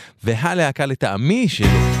מדצ'סטר, והלהקה לטעמי של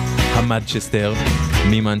המדצ'סטר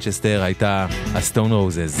ממנצ'סטר הייתה הסטון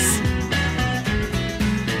רוזז.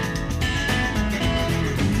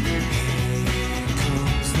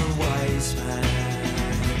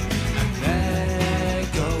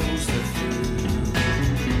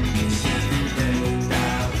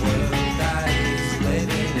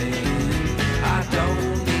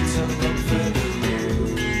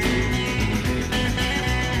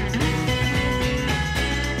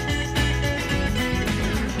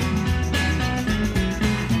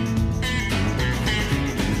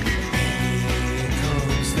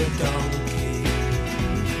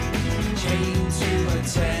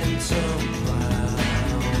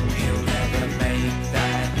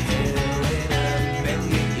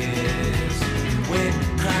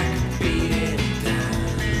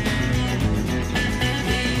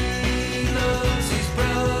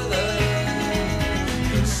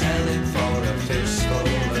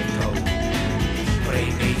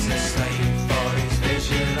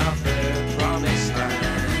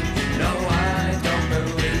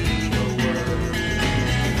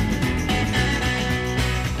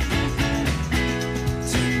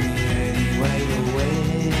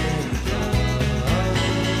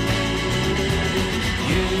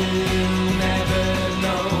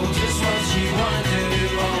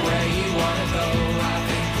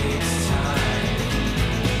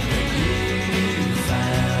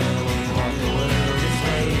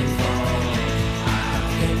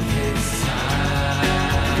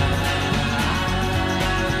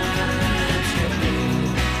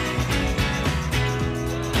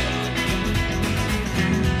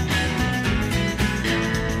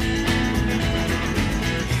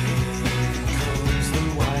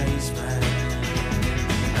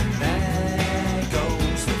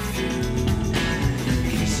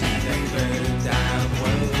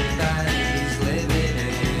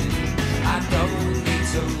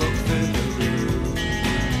 to look through the roof.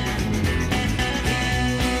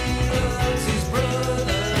 He loves his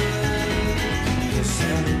brother, he'll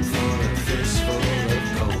sell him for a fistful of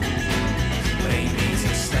gold. But he needs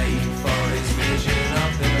a slave for his vision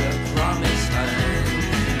of the promised land.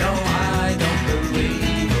 No, I don't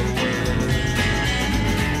believe a word.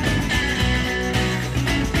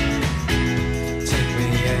 Take me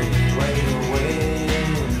anyway the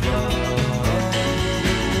wind blows.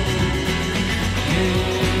 You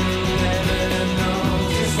never know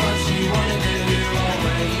just what you wanna do or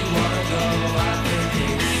where you wanna go. I think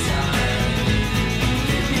it's time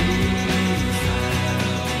that you found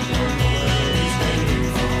what the world is waiting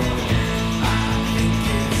for. I think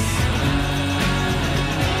it's time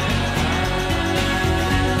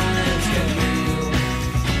to get real.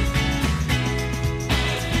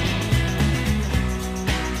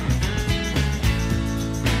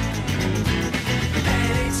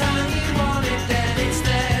 Anytime you want it, then it's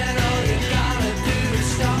there. All you gotta do is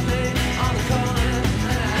stop it on the corner and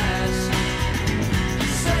ask.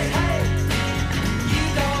 Say, hey, you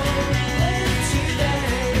don't live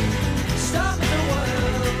today. Stop the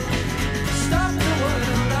world,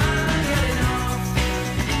 I'm getting off.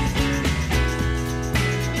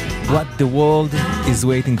 What the world is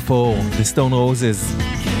waiting for, The Stone Roses.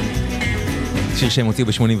 שיר שהם הוציאו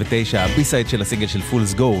ב-89, הבי-סייד של הסינגל של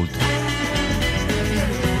Fool's Gold.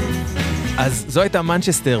 אז זו הייתה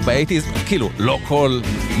מנצ'סטר ב-80s, כאילו, לא כל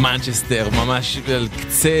מנצ'סטר, ממש על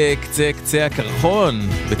קצה הקרחון,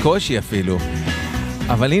 בקושי אפילו.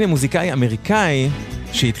 אבל הנה מוזיקאי אמריקאי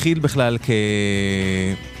שהתחיל בכלל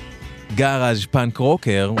כגאראז' פאנק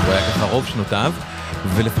רוקר, הוא היה ככה רוב שנותיו,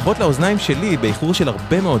 ולפחות לאוזניים שלי, באיחור של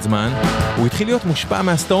הרבה מאוד זמן, הוא התחיל להיות מושפע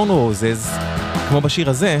מהסטון רוזז, כמו בשיר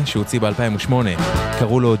הזה שהוא הוציא ב-2008,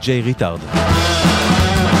 קראו לו ג'יי ריטארד.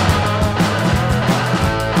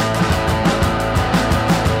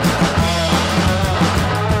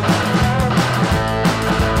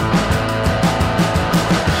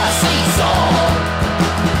 I see Saul,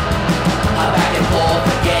 back and forth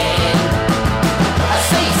again. I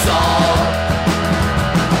see Saul,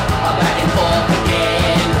 back and forth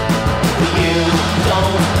again. You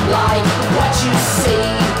don't like what you see,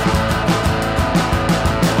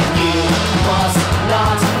 and you must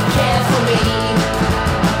not care for me.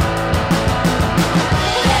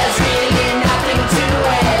 There's really nothing to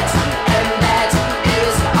it, and that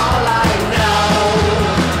is all I know.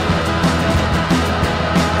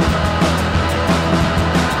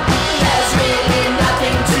 There's really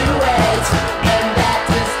nothing to it, and that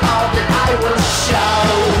is all that I will show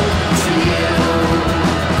to you.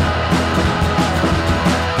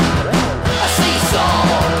 I see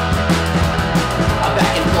Saul,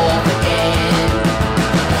 back and forth again.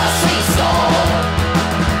 I see Saul,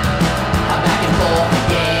 back and forth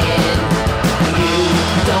again. You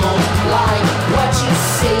don't like what you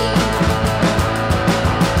see.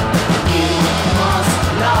 You must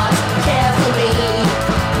not care for me.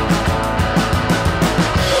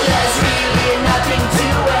 There's really nothing to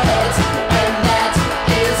it, and that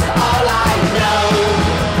is all I know.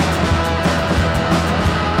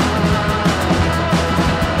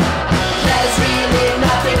 There's really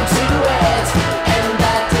nothing to it, and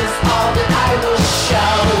that is all that I will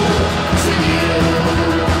show to you.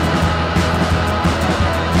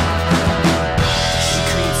 She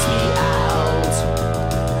creeps me out.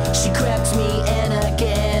 She crept me in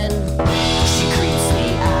again. She creeps me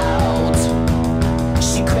out.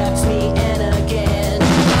 She crept me in again.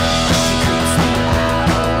 She creeps me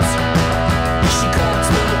out. She crept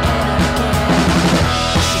me in again.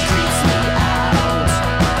 She creeps me out.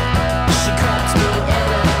 She crept me in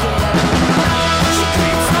again. She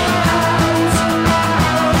creeps me out.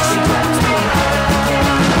 She crept me in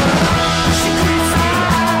again. She creeps me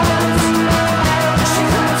out. She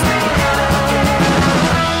crept me in again.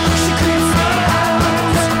 She creeps me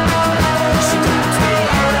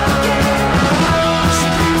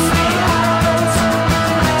out.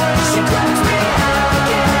 She crept me in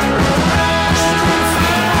again. She creeps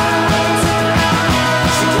me out.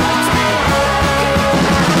 She crept me in again.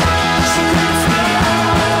 She creeps me out.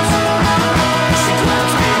 She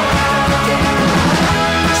crept me in again.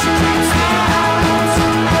 She creeps me out.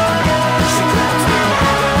 She crept me in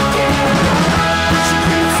again. She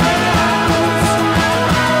creeps me out. She crept me in again.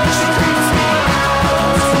 She creeps me out.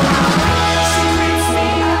 She creeps me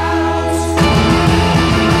out.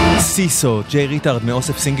 סיסו, ג'יי ריטארד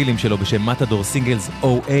מאוסף סינגלים שלו בשם מתדור סינגלס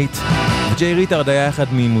 08. ג'יי ריטארד היה אחד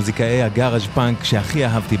ממוזיקאי הגאראז' פאנק שהכי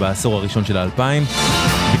אהבתי בעשור הראשון של ה-2000.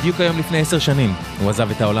 בדיוק היום לפני 10 שנים הוא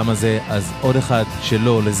עזב את העולם הזה, אז עוד אחד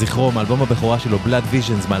שלו לזכרו מאלבום הבכורה שלו Blood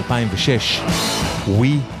Visions מ-2006, We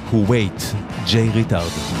Who Wait, ג'יי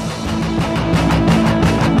ריטארד.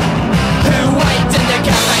 Who wait in the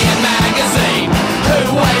cafe and magazine? Who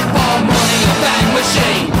wait for morning a bang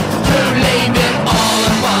machine? Who leave it all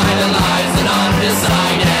and finalize and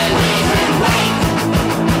undecided? We who wait.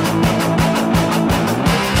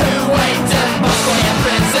 Who wait and buckle your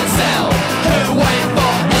prints and sell? Who wait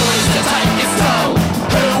for illness to take its toll?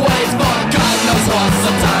 Who waits for God knows what?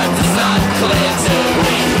 Sometimes it's not clear to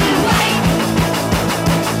we who wait.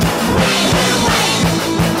 We who wait.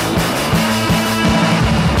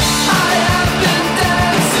 I have been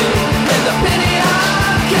dancing in the pity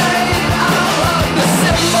arcade. All of the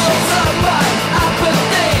symbols of my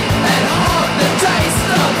apathy and of the taste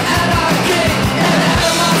of anarchy and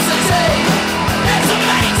animosity. It's a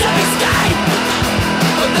way to escape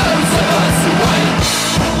for those of us who wait.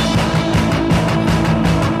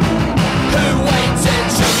 Who waited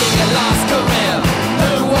choking a last career?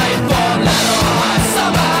 Who wait for ladder or high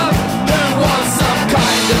suburb? Who wants some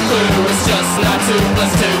kind of clue? It's just not 2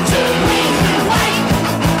 plus 2 2. We who wait.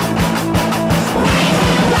 We who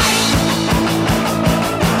wait.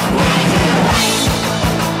 We who wait.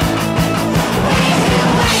 We who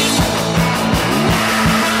wait.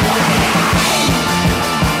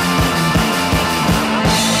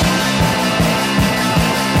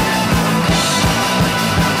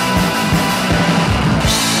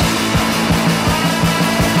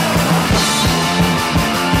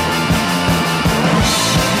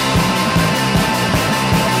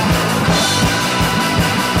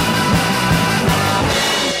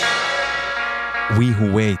 We Who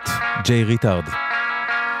Wait, ג'יי ריטארד.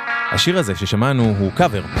 השיר הזה ששמענו הוא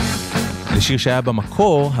קאבר לשיר שהיה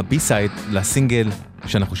במקור הבי-סייד לסינגל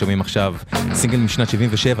שאנחנו שומעים עכשיו, סינגל משנת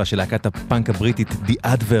 77 של להקת הפאנק הבריטית The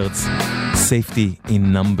Adverts, Safety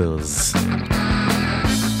in Numbers.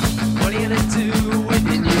 What are you gonna do with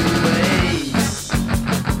your new ways?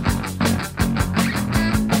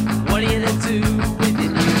 What are you gonna do with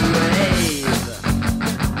your new wave?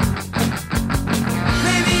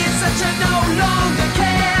 Maybe it's such a no longer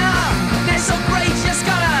care. They're so great, just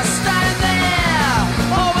gotta stand there.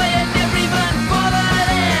 Or will you never even bother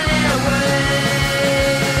anyway?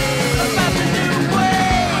 About the new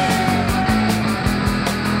wave.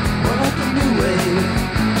 What about the new wave?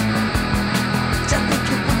 I think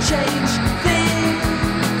it will change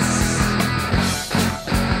things.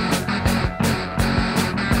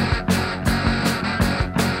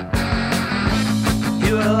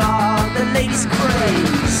 You are the latest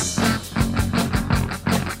craze.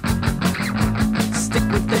 Stick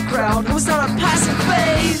with the crowd, who's not a passive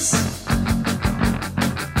phase.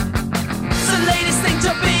 It's the latest thing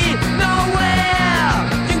to be nowhere.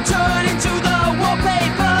 You turn into the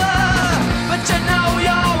wallpaper, but you know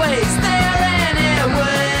you're always there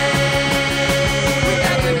anyway. We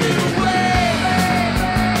got the new wave.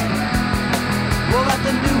 What about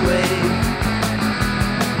the new wave?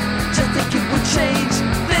 Just think it would change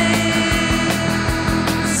things.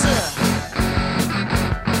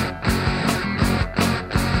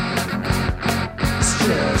 It's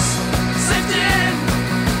just safety in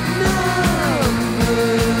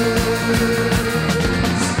numbers.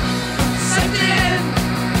 Safety in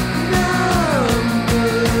numbers.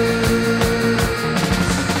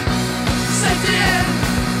 Safety in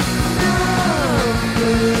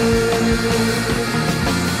numbers.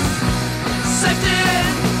 Safety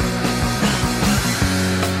in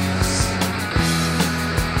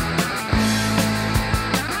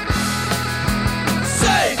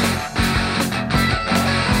safe.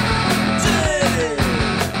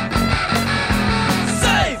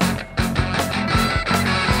 Safe.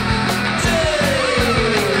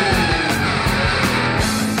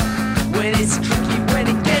 When it's tricky, when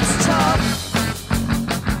it gets tough,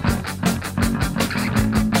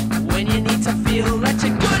 when you need to feel that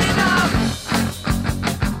you're good enough,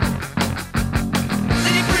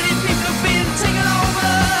 then you pretty people have been taken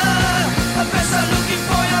over. I best are looking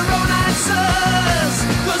for your own answers,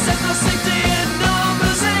 'cause there's no safety in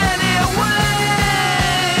numbers anyway.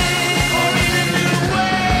 Or in a new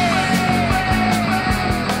way.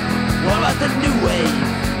 What about the new wave?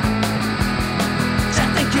 I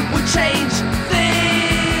think it would change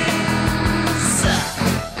things.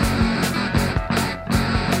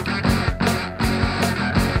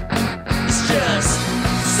 It's just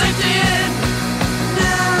safety in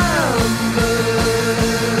numbers.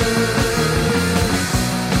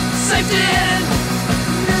 Safety in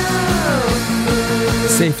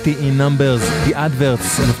numbers. Safety in Numbers, The Adverts,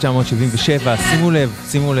 1977.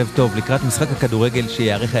 שימו לב טוב, לקראת משחק הכדורגל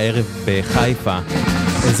שיערך הערב בחיפה,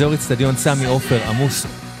 אזור אצטדיון סמי עופר עמוס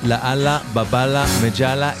לאללה, בבאללה,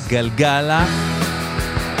 מג'אלה, גלגלה,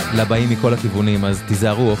 לבאים מכל הכיוונים, אז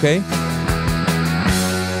תיזהרו, אוקיי?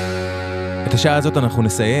 את השעה הזאת אנחנו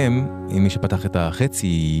נסיים עם מי שפתח את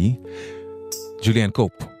החצי, ג'וליאן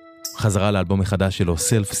קופ, חזרה לאלבום מחדש שלו,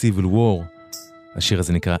 Self Civil War. השיר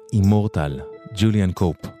הזה נקרא אימורטל, ג'וליאן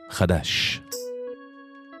קופ, חדש.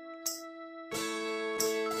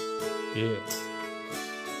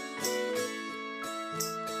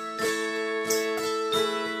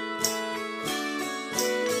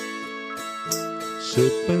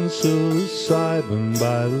 Sipping psilocybin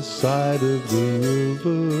by the side of the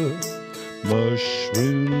river.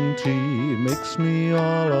 Mushroom tea makes me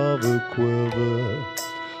all of a quiver.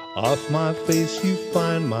 Off my face you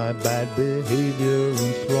find my bad behavior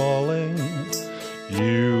enthralling.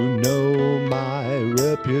 You know my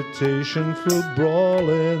reputation for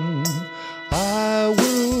brawling. I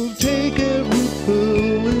will take every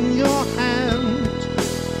pill in your hand.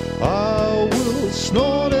 I will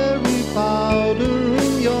snort every powder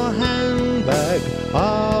in your handbag.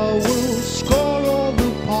 I will score all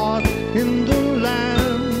the pot in the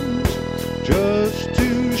land, just to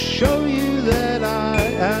show you that I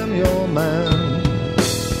am your man.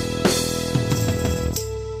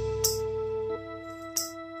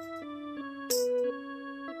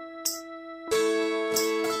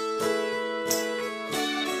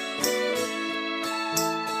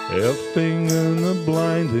 Effing and the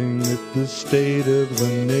blinding at the state of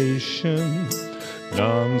the nation.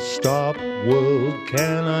 Non-stop world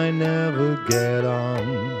can I never get on.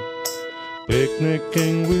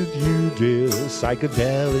 Picnicking with you, dear,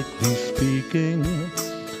 psychedelically speaking.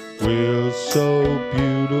 We're so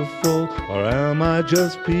beautiful, or am I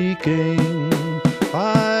just peeking?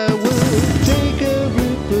 I will take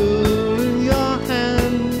every pill in your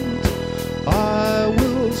hand. I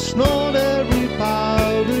will snort every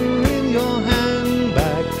powder in your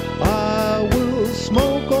handbag. I will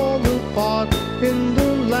smoke all the pot in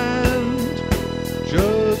the land,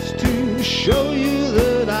 just to show you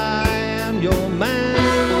that I am your man.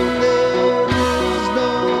 There is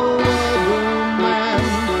no other man.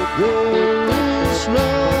 There is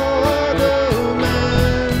no other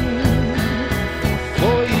man.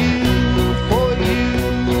 For you, for you,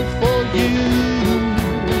 for you.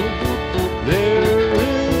 There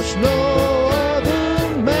is no other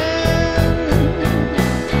man.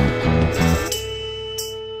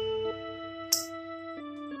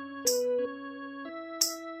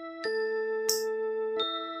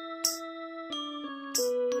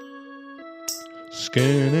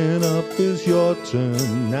 Skinning up is your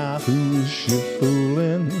turn, now who's you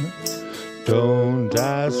fooling? Don't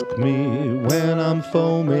ask me when I'm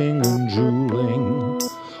foaming and drooling.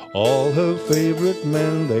 All her favorite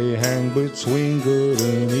men, they hang between good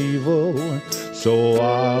and evil. So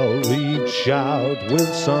I'll reach out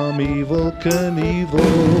with some evil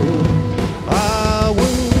Knievel. I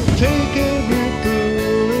will take every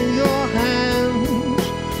pill in your hand.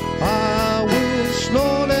 I will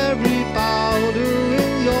snort every powder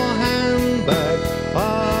in your handbag.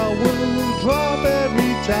 I will drop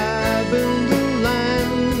every tab in the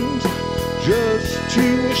land, just to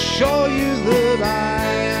assure you that I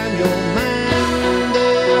am your man.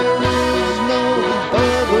 There is no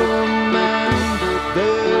other man.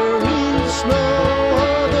 There is no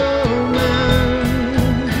other man.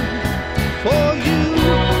 For you,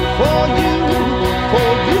 for you,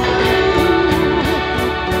 for you.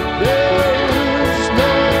 There is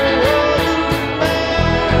no other man.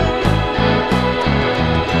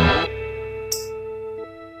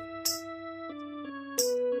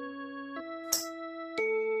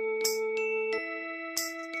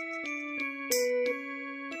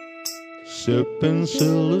 Sipping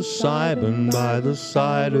psilocybin by the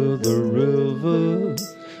side of the river.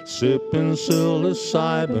 Sipping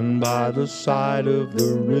psilocybin by the side of the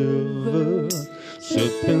river.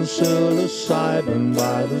 Sipping psilocybin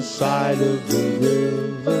by the side of the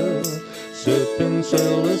river. Sipping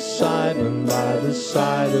psilocybin by the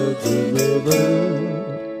side of the river.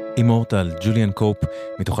 אימורטל, ג'וליאן קופ,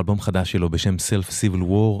 מתוך אלבום חדש שלו בשם Self Civil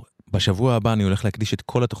War. בשבוע הבא אני הולך להקדיש את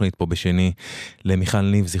כל התוכנית פה בשני למיכל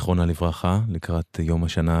ניב, זיכרונה לברכה, לקראת יום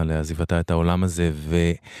השנה לעזיבתה את העולם הזה,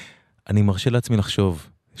 ואני מרשה לעצמי לחשוב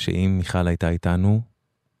שאם מיכל הייתה איתנו,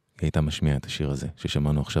 היא הייתה משמיעה את השיר הזה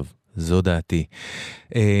ששמענו עכשיו. זו דעתי.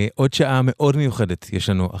 עוד שעה מאוד מיוחדת יש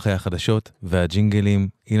לנו אחרי החדשות והג'ינגלים.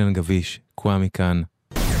 אילן גביש, קוואמי כאן.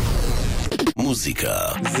 מוזיקה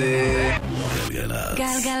זה גלגלצ.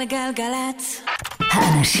 גלגלגלגלצ.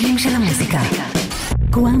 האנשים של המוזיקה.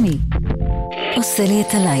 קוואמי עושה לי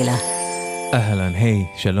את הלילה. אהלן, היי,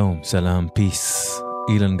 שלום, סלام, פיס.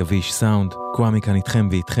 אילן גביש סאונד, קוואמי כאן איתכם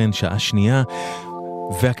ואיתכן שעה שנייה,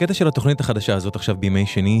 והקטע של התוכנית החדשה הזאת עכשיו בימי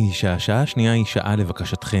שני היא שהשעה השנייה היא שעה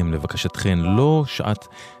לבקשתכם, לבקשתכן, לא שעת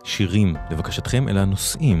שירים לבקשתכם, אלא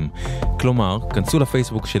נושאים. כלומר, כנסו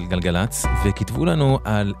לפייסבוק של גלגלץ וכתבו לנו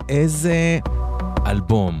על איזה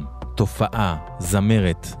אלבום, תופעה,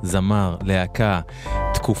 זמרת, זמר, להקה,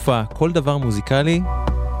 תקופה, כל דבר מוזיקלי,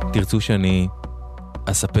 תרצו שאני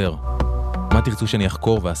אספר. מה תרצו שאני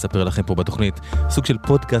אחקור ואספר לכם פה בתוכנית? סוג של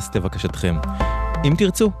פודקאסט לבקשתכם. אם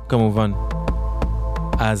תרצו, כמובן.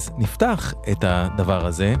 אז נפתח את הדבר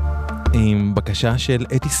הזה עם בקשה של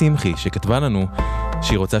אתי שמחי, שכתבה לנו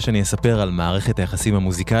שהיא רוצה שאני אספר על מערכת היחסים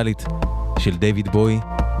המוזיקלית של דייויד בואי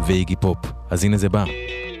ואיגי פופ. אז הנה זה בא.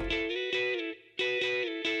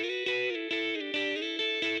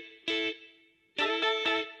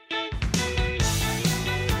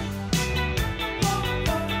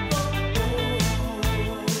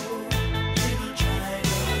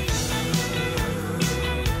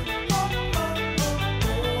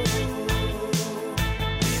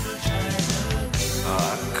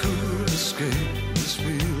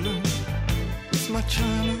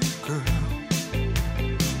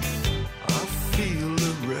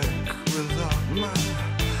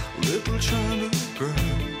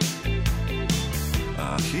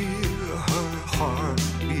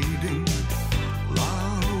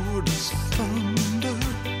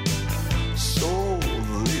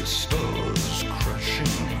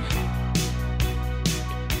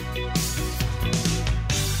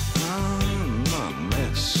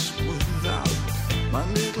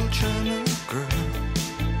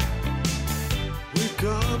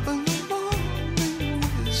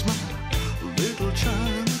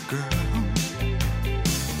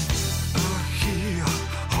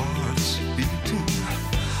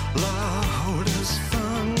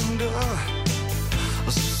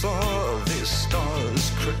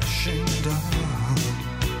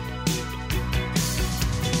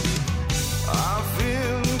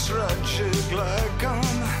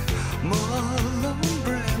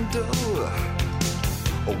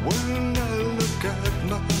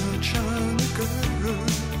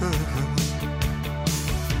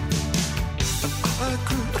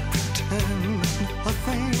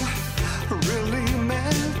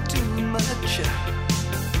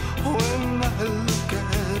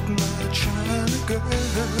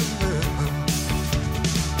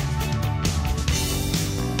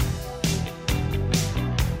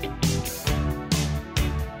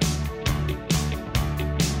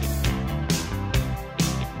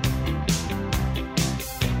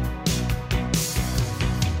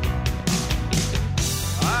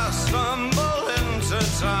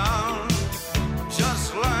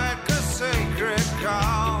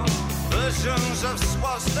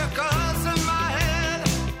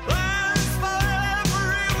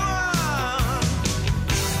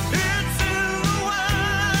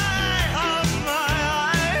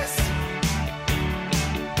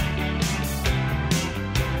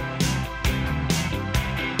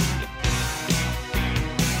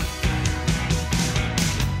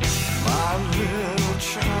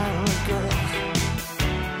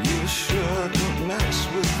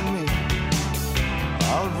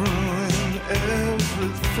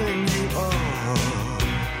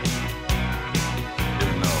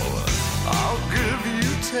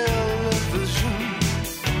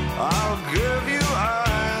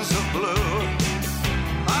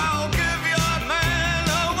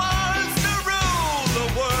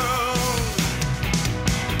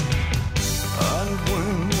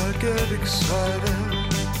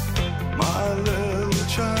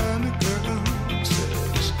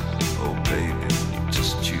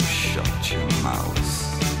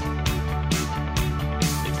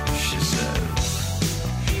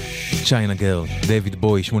 צ'יינה גרל, דייויד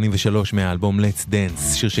בואי, 83 מהאלבום Let's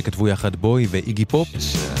Dance, שיר שכתבו יחד בואי ואיגי פופ,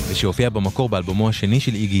 ושהופיע במקור באלבומו השני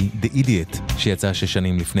של איגי, The Idiot, שיצא 6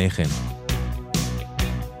 שנים לפני כן.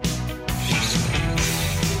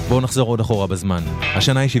 בואו נחזור עוד אחורה בזמן.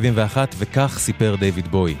 השנה היא 71, וכך סיפר דייויד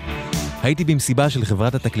בואי. הייתי במסיבה של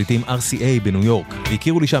חברת התקליטים RCA בניו יורק,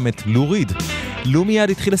 והכירו לי שם את לו ריד. לו מיד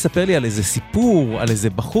התחיל לספר לי על איזה סיפור, על איזה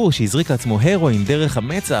בחור שהזריק לעצמו הרואין דרך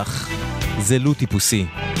המצח. זה לו טיפוסי.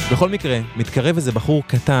 בכל מקרה, מתקרב איזה בחור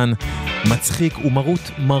קטן, מצחיק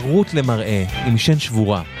ומרוט למראה, עם שן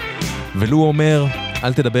שבורה. ולו אומר,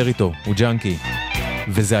 אל תדבר איתו, הוא ג'אנקי.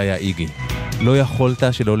 וזה היה איגי. לא יכולת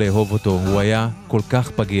שלא לאהוב אותו, הוא היה כל כך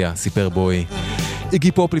פגיע, סיפר בואי.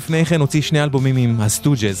 איגי פופ לפני כן הוציא 2 אלבומים עם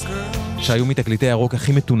הסטוג'ז, שהיו מתקליטי הרוק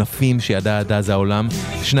הכי מטונפים שידע עד אז העולם,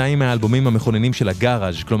 2 מהאלבומים המכוננים של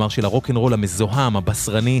הגאראז', כלומר של הרוק'נ'רול המזוהם,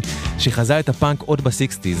 הבשרני, שחזה את הפאנק עוד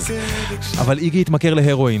ב-60s. אבל איגי התמכר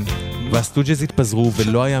להרואין, והסטוג'ז התפזרו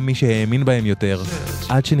ולא היה מי שהאמין בהם יותר,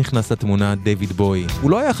 עד שנכנס לתמונה דייויד בואי.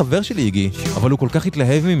 הוא לא היה חבר של איגי, אבל הוא כל כך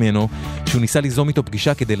התלהב ממנו, שהוא ניסה ליזום איתו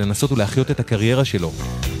פגישה כדי לנסות ולהחיות את הקריירה שלו.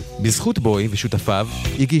 בזכות בואי ושותפיו,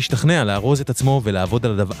 איגי השתכנע לארוז את עצמו ולעבוד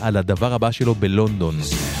על הדבר הבא שלו בלונדון.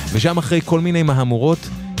 ושם אחרי כל מיני מהמורות,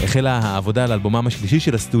 החלה העבודה על אלבומם השלישי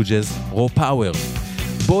של הסטוג'ז, רו פאוור.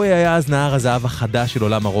 בואי היה אז נער הזהב החדש של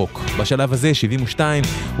עולם הרוק. בשלב הזה, 72,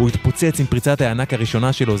 הוא התפוצץ עם פריצת הענק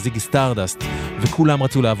הראשונה שלו, זיגי סטארדסט, וכולם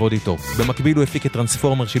רצו לעבוד איתו. במקביל הוא הפיק את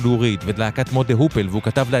טרנספורמר של אורית, ואת להקת מוד דה הופל, והוא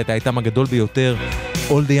כתב לה את האייטם הגדול ביותר,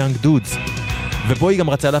 All the Young Dudes. ובואי גם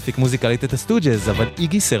רצה להפיק מוזיקלית את הסטוג'ז, אבל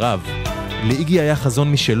איגי סירב. לאיגי היה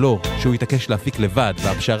חזון משלו, שהוא התעקש להפיק לבד,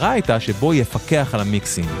 והפשרה הייתה שבואי יפקח על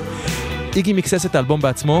המיקסים. איגי מיקסס את האלבום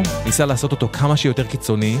בעצמו, ניסה לעשות אותו כמה שיותר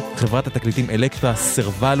קיצוני, חברת התקליטים אלקטרה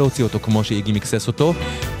סרבה להוציא אותו כמו שאיגי מיקסס אותו,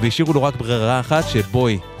 והשאירו לו רק ברירה אחת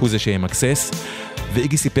שבואי הוא זה שימקסס,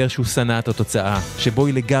 ואיגי סיפר שהוא שנא את התוצאה,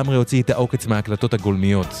 שבואי לגמרי הוציא את העוקץ מההקלטות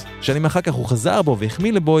הגולמיות. שנים אחר כך הוא חזר בו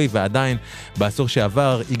והחמיא לבואי, ועדיין בעשור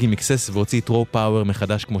שעבר איגי מיקסס והוציא את רו פאוור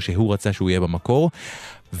מחדש כמו שהוא רצה שהוא יהיה במקור,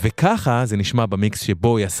 וככה זה נשמע במיקס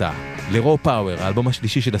שבואי עשה. לרו פאוור, האלבום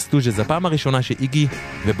השלישי של הסטוג'ז, הפעם הראשונה שאיגי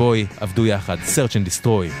ובואי עבדו יחד, Search and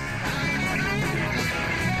Destroy.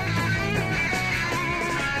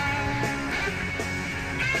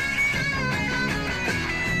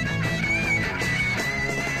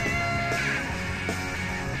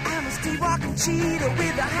 I'm a street-walking cheetah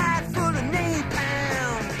with a hide full of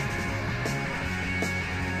napalm.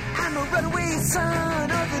 I'm a runaway son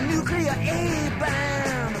of the nuclear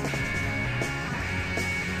A-bomb.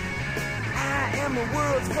 I am the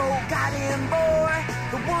world's forgotten boy,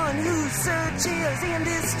 the one who searches and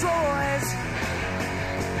destroys.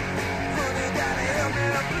 Honey, gotta help me,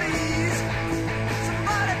 please.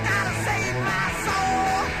 Somebody gotta save my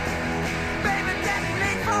soul. Baby,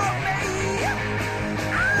 detonate for me.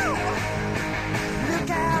 Ow! Look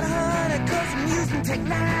out, honey, 'cause I'm using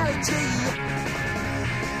technology.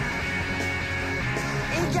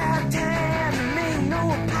 Ain't got time to make no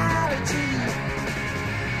apology.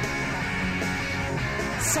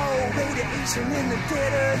 So radiation in the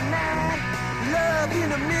dead of night, love in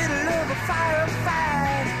the middle of a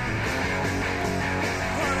firefight.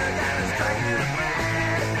 Honey, gotta strike it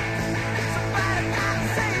right. Somebody gotta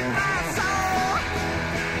save my soul.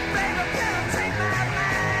 Baby, better take my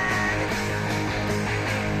mind.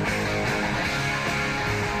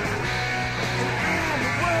 And I'm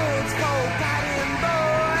the world's forgotten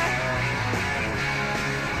boy,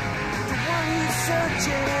 the one who's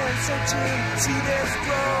searching to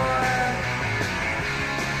destroy.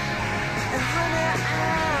 And honey,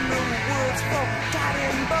 I'm the world's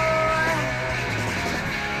forgotten boy,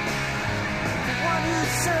 the one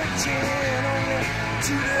who's searching only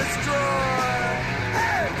to destroy.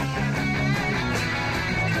 Hey!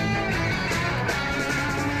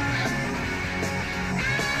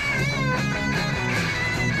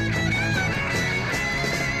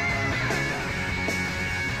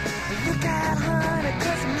 Look out, honey,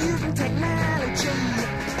 'cause I'm using technology.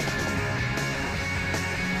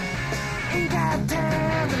 Ain't got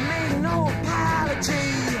time to make no apology.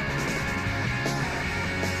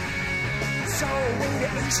 So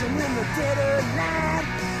radiation in the dead of night,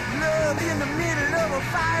 love in the middle of a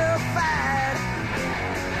firefight.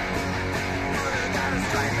 Honey, gotta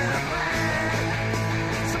strike me blind.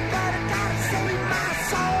 Somebody gotta save my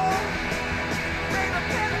soul. Baby,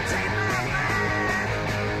 penetrate my mind.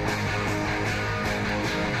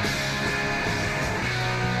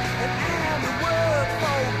 And I'm the world's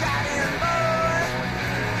forgotten boy,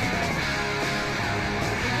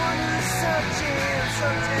 the one who's searching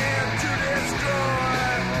to destroy.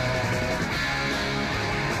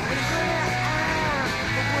 And here I'm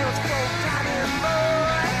the world's forgotten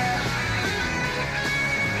boy,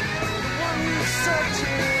 the one who's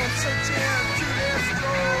searching to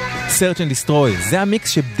destroy. Search and Destroy, זה המיקס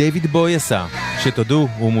שדייויד בואי עשה, שתודו,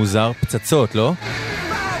 הוא מוזר פצצות, לא?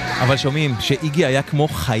 אבל שומעים שאיגי היה כמו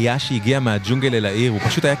חיה שהגיעה מהג'ונגל אל העיר, הוא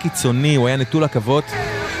פשוט היה קיצוני, הוא היה נטול עכבות,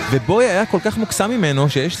 ובואי היה כל כך מוקסם ממנו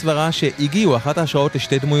שיש סברה שאיגי הוא אחת ההשראות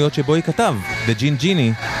לשתי דמויות שבואי כתב, The Gin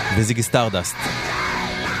Genie וזיגי סטארדסט.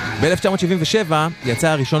 ב-1977 יצא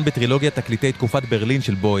הראשון בטרילוגיית תקליטי תקופת ברלין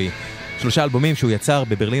של בואי. 3 אלבומים שהוא יצר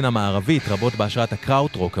בברלין המערבית, רבות בהשראת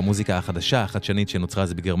הקראוטרוק, המוזיקה החדשה, החדשנית שנוצרה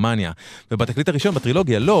אז בגרמניה. ובתקליט הראשון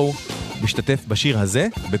בטרילוגיה, לואו, משתתף בשיר הזה,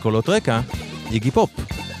 בקולות רקע, איגי פופ.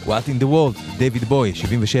 What in the World, דייויד בואי,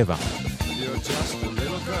 77. You're just a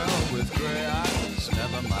little girl with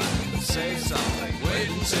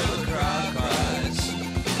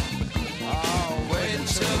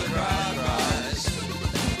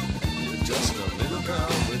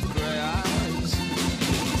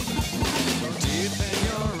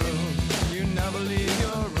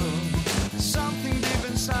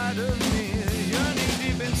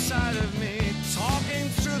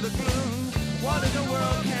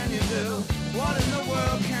do? What in the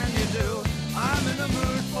world can you do? I'm in the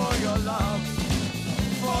mood for your love,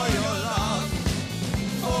 for your love,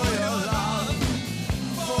 for your love,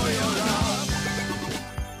 for your love.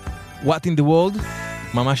 What in the world?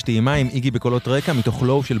 ממש טעימה עם איגי בקולות רקע מתוך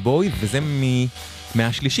לואו של בואי, וזה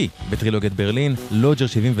מהשלישי בטרילוגיית ברלין, לוג'ר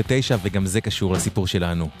 79, וגם זה קשור לסיפור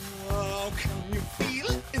שלנו.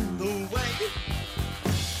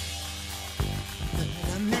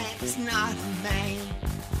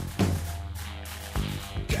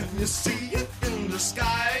 You see it in the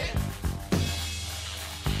sky,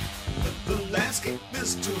 but the landscape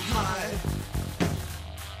is too high,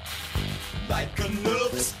 like a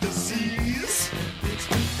nervous disease. It's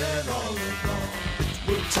been there all along. It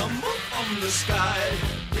will tumble from the sky.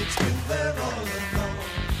 It's been there all along.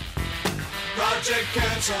 Project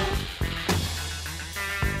Cancer,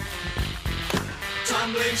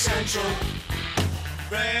 tumbling central.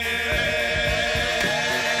 Red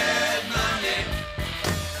money.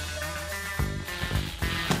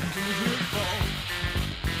 Can you hear it fall?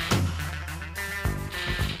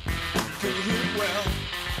 Can you hear it well?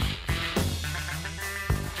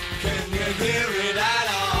 Can you hear it at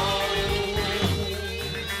all?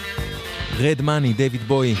 רד מאני, דייויד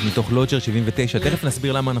בואי, מתוך לוג'ר 79. תכף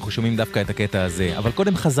נסביר למה אנחנו שומעים דווקא את הקטע הזה, אבל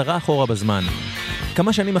קודם חזרה אחורה בזמן.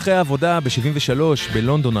 כמה שנים אחרי העבודה ב-73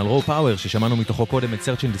 בלונדון על רו פאוור, ששמענו מתוכו קודם את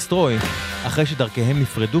Search and Destroy, אחרי שדרכיהם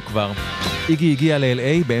נפרדו כבר, איגי הגיע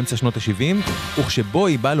ל-LA באמצע שנות ה-70,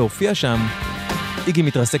 וכשבואי בא להופיע שם, איגי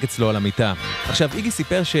מתרסק אצלו על המיטה. עכשיו, איגי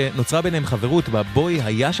סיפר שנוצרה ביניהם חברות, בואי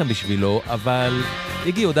היה שם בשבילו, אבל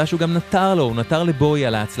איגי הודע שהוא גם נטר לו, הוא נטר לבואי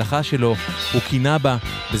על ההצלחה שלו, הוא קינה בה,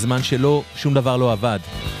 בזמן שלו שום דבר לא עבד.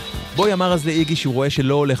 בואי אמר אז לאיגי שהוא רואה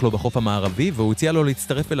שלא הולך לו בחוף המערבי, והוא הציע לו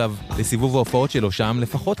להצטרף אליו לסיבוב ההופעות שלו שם,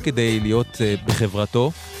 לפחות כדי להיות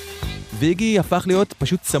בחברתו. ואיגי הפך להיות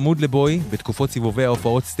פשוט צמוד לבואי בתקופות סיבובי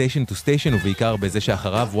ההופעות סטיישן טו סטיישן, ובעיקר בזה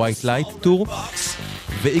שאחריו ווייט לייט טור.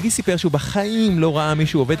 ואיגי סיפר שהוא בחיים לא ראה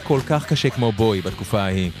מישהו עובד כל כך קשה כמו בואי בתקופה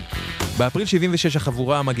ההיא. באפריל 76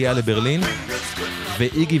 החבורה מגיעה לברלין,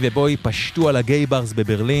 ואיגי ובואי פשטו על הגיי ברס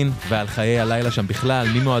בברלין ועל חיי הלילה שם בכלל,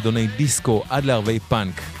 ממועדוני דיסקו עד לערבי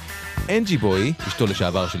פאנק. אנג'י בואי, אשתו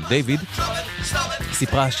לשעבר של דייויד,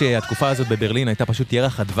 סיפרה שהתקופה הזאת בברלין הייתה פשוט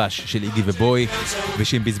ירח הדבש של איגי ובואי,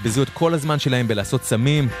 ושהם בזבזו את כל הזמן שלהם בלעשות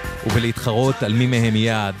סמים ובלהתחרות על מי מהם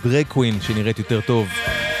יהיה הדרג קווין שנראית יותר טוב.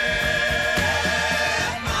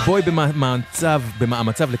 בואי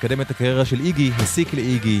במאמציו לקדם את הקריירה של איגי,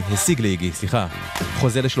 השיג לאיגי,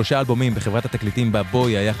 חוזה ל3 אלבומים בחברת התקליטים בה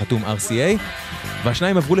בואי היה חתום RCA,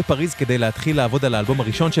 והשניים עברו לפריז כדי להתחיל לעבוד על האלבום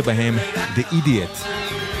הראשון שבהם, The Idiot.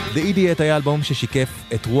 The Idiot היה אלבום ששיקף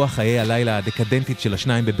את רוח חיי הלילה הדקדנטית של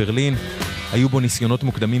השניים בברלין, היו בו ניסיונות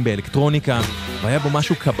מוקדמים באלקטרוניקה, והיה בו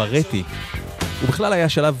משהו קברטי. ובכלל היה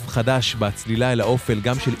שלב חדש בצלילה אל האופל,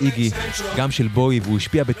 גם של איגי, גם של בואי, והוא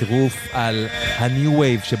השפיע בטירוף על ה-New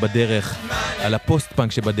Wave שבדרך, על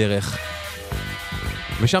הפוסט-פאנק שבדרך.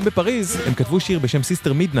 ושם בפריז הם כתבו שיר בשם Sister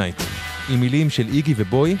Midnight, עם מילים של איגי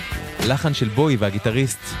ובואי, לחן של בואי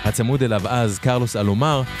והגיטריסט הצמוד אליו אז קרלוס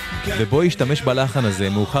אלומר, ובואי השתמש בלחן הזה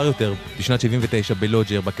מאוחר יותר בשנת 79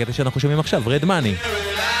 בלוג'ר, בקטע שאנחנו שומעים עכשיו, רד מאני.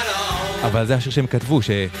 אבל זה השיר שהם כתבו,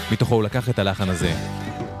 שמתוכו הוא לקח את הלחן הזה.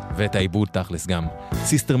 ואת העיבוד תכלס גם.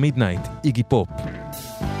 Sister Midnight, איגי פופ.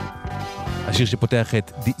 השיר שפותח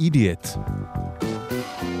את The Idiot.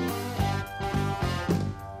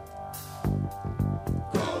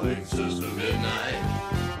 Calling Sister Midnight,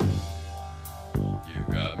 you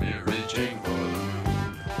got me reaching for the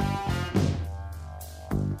moon.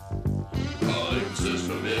 Calling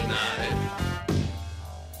Sister Midnight,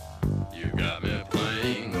 you got me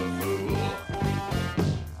playing the fool.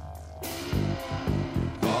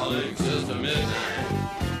 Calling Sister Midnight,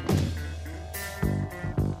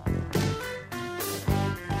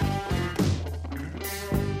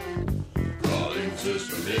 calling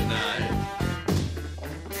Sister Midnight.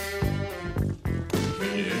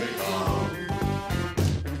 Can you hear me call?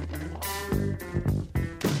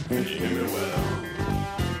 Can you hear me well?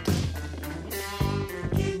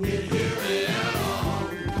 Can you hear me at all?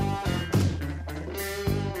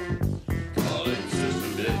 Calling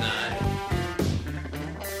Sister Midnight.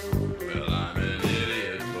 Well, I'm an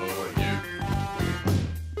idiot for you.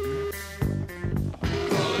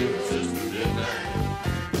 Calling Sister Midnight.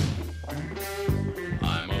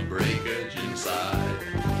 I'm a breakage inside.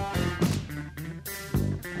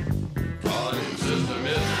 Calling Sister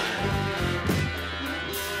Midnight.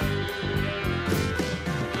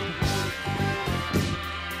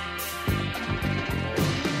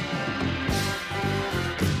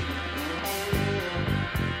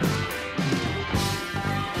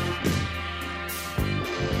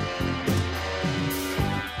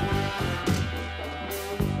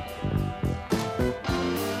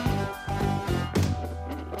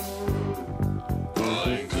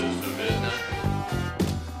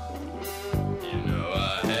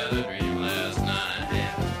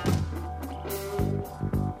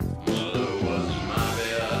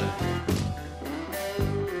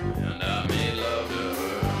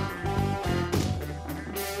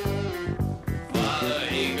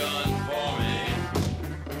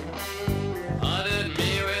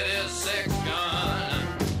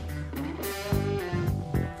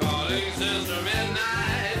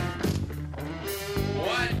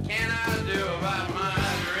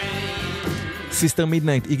 סיסטר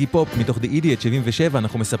מידנייט, איגי פופ, מתוך דייויד 77.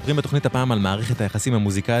 אנחנו מספרים בתוכנית הפעם על מערכת היחסים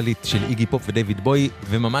המוזיקלית של איגי פופ ודייויד בואי,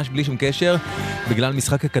 וממש בלי שום קשר, בגלל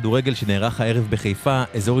משחק הכדורגל שנערך הערב בחיפה,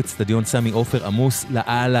 אזור אצטדיון סמי עופר עמוס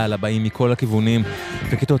לעלה לבאים מכל הכיוונים,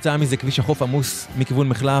 וכתוצאה מזה כביש החוף עמוס מכיוון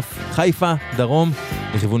מחלף חיפה, דרום,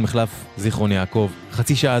 לכיוון מחלף זיכרון יעקב.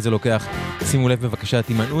 חצי שעה זה לוקח. שימו לב בבקשה,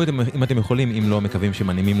 תימנעו אם אתם יכולים, אם לא מקווים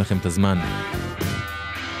שמנעימים לכם את הזמן.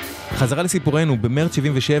 חזרה לסיפורנו, במרץ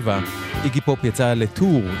 77, איגי פופ יצא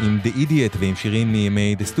לטור עם דייויד ועם שירים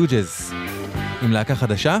מימי The Stooges, עם להקה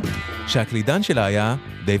חדשה, שהקלידן שלה היה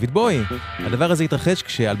דייויד בואי. הדבר הזה התרחש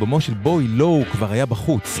כשאלבומו של בואי לואו כבר היה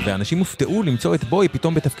בחוץ, ואנשים הופתעו למצוא את בואי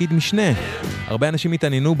פתאום בתפקיד משנה. הרבה אנשים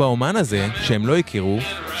התעניינו באומן הזה, שהם לא הכירו,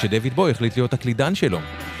 שדייויד בואי החליט להיות הקלידן שלו.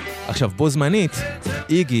 עכשיו, בו זמנית,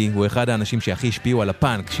 איגי הוא אחד האנשים שהכי השפיעו על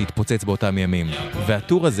הפאנק שהתפוצץ באותם ימים.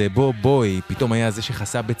 והטור הזה, בו בואי, פתאום היה זה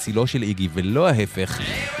שחסה בצילו של איגי, ולא ההפך.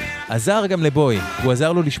 עזר גם לבואי, הוא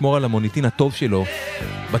עזר לו לשמור על המוניטין הטוב שלו.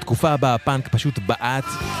 בתקופה הבאה הפאנק פשוט בעט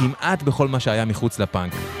כמעט בכל מה שהיה מחוץ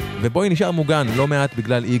לפאנק. ובואי נשאר מוגן, לא מעט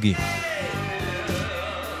בגלל איגי.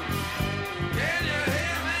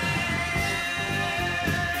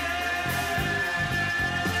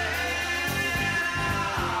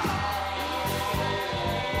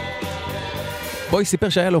 בואי סיפר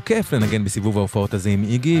שהיה לו כיף לנגן בסיבוב ההופעות הזה עם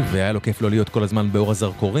איגי, והיה לו כיף לא להיות כל הזמן באור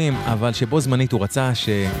הזרקורים, אבל שבו זמנית הוא רצה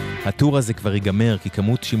שהטור הזה כבר ייגמר, כי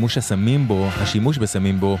כמות השימוש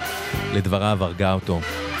בסמים בו, לדבריו הרגה אותו.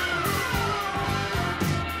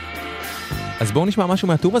 אז בואו נשמע משהו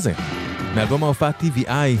מהטור הזה. מאלבום ההופעה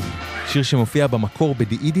TVI, שיר שמופיע במקור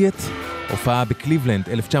בדייויד, הופעה בקליבלנד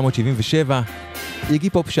 1977, איגי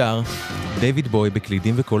פופ שר, דייויד בואי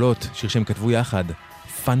בקלידים וקולות, שיר שהם כתבו יחד,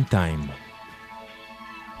 Fun Time.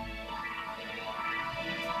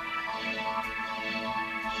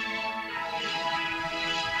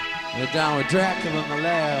 We're down with Dracula in the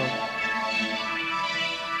lab.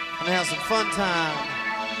 Gonna have some fun time.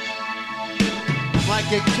 Might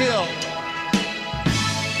get killed.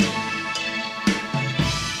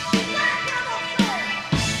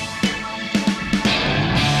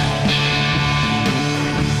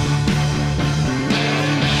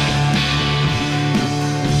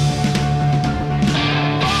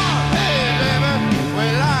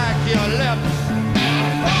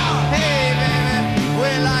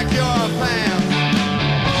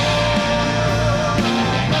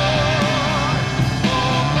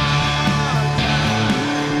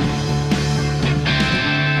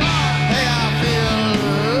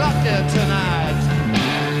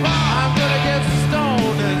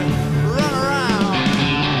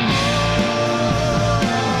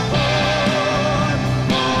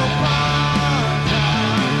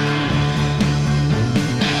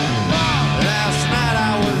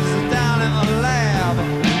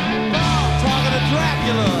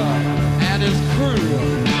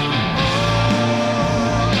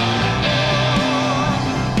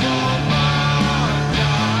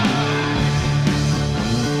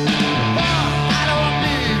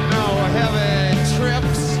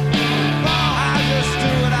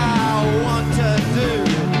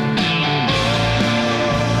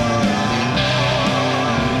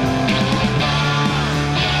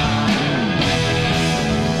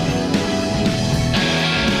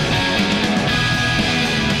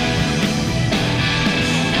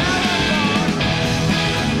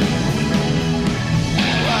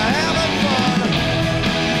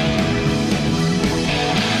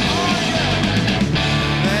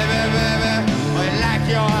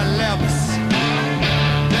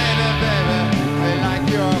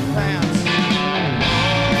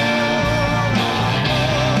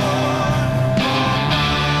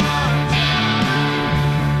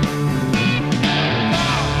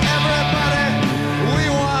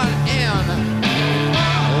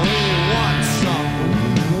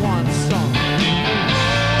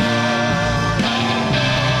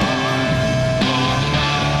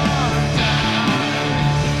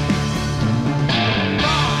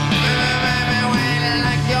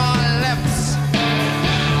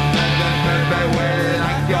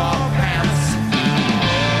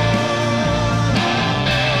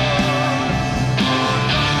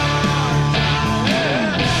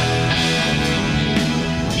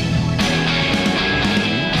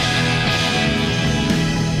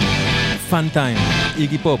 Fun Time,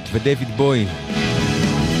 איגי פופ ודייויד בואי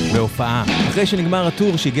בהופעה. אחרי שנגמר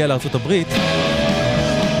הטור שהגיע לארצות הברית,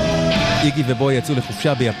 איגי ובואי יצאו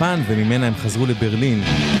לחופשה ביפן וממנה הם חזרו לברלין,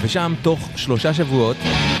 ושם תוך 3 שבועות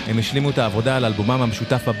הם השלימו את העבודה על אלבומם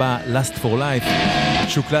המשותף הבא, Last for Life,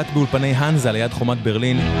 שהוקלט באולפני הנזה ליד חומת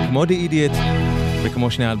ברלין, כמו דייויד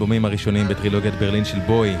וכמו שני האלבומים הראשונים בטרילוגיית ברלין של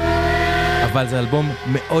בואי. אבל זה אלבום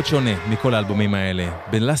מאוד שונה מכל האלבומים האלה.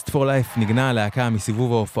 ב-Last for Life נגנה הלהקה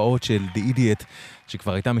מסיבוב ההופעות של דייויד,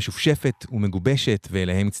 שכבר הייתה משופשפת ומגובשת,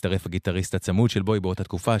 ואליהם הצטרף הגיטריסט הצמוד של בואי באותה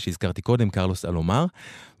תקופה שהזכרתי קודם, קרלוס אלומר,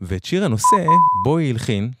 ואת שיר הנושא בואי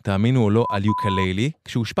הלחין, תאמינו או לא, על יוקללי,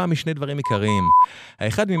 כשהושפע משני דברים עיקריים.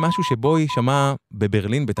 האחד ממשהו שבואי שמע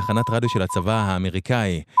בברלין בתחנת רדיו של הצבא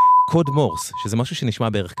האמריקאי, קוד מורס, שזה משהו שנשמע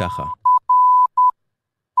בערך ככה.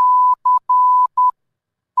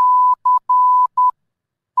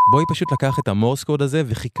 בואי פשוט לקח את המורס קוד הזה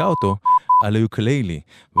וחיכה אותו על היוקללי.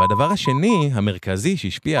 והדבר השני, המרכזי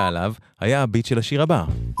שהשפיע עליו, היה הביט של השיר הבא.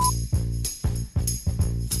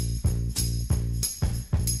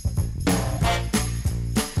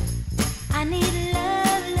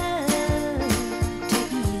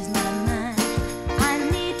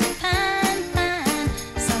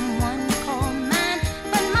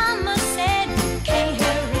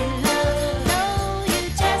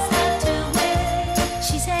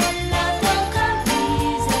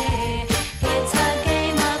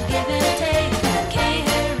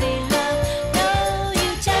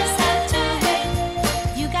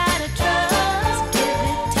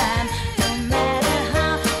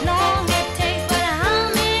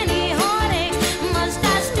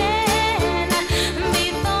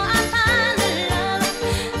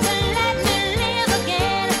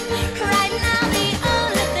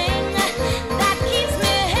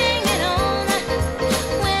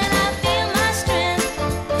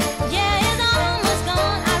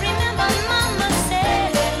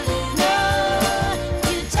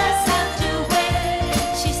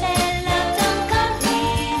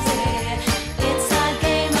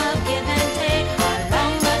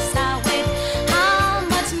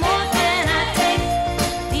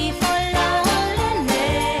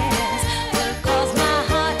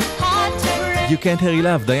 You Can't Hurry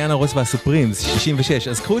Love, דיינה רוס והסופרימס, 66.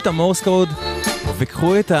 אז קחו את המורס קוד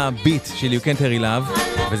וקחו את הביט של You Can't Hurry Love,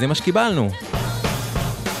 וזה מה שקיבלנו.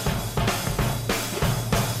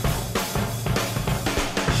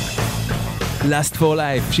 Last for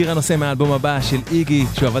Life, שיר הנושא מהאלבום הבא של איגי,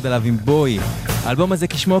 שהוא עבד עליו עם בואי. האלבום הזה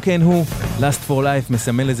כשמו כן הוא, Last for Life,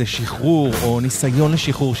 מסמל איזה שחרור או ניסיון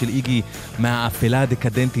לשחרור של איגי מהאפלה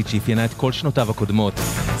הדקדנטית שאפיינה את כל שנותיו הקודמות.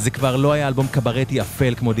 זה כבר לא היה אלבום קברטי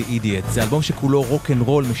אפל כמו The Idiot, זה אלבום שכולו רוק אנד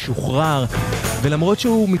רול משוחרר, ולמרות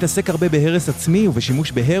שהוא מתעסק הרבה בהרס עצמי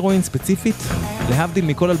ובשימוש בהרואין ספציפית, להבדיל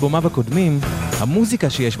מכל אלבומיו הקודמים, המוזיקה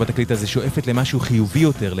שיש בתקליט הזה שואפת למשהו חיובי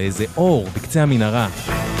יותר, לאיזה אור בקצה המנהרה.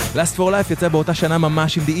 Last for Life יצא באותה שנה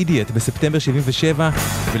ממש עם The Idiot בספטמבר 77,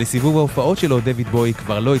 ולסיבוב ההופעות שלו דייויד בואי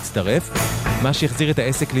כבר לא הצטרף, מה שהחזיר את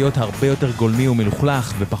העסק להיות הרבה יותר גולמי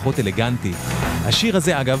ומלוכלך ופחות אלגנטי. השיר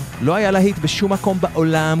הזה אגב לא היה להיט בשום מקום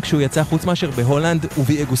בעולם כשהוא יצא חוץ מאשר בהולנד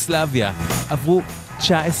וביוגוסלביה. עברו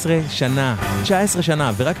 19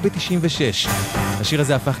 שנה, ורק ב-96 השיר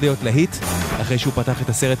הזה הפך להיות להיט אחרי שהוא פתח את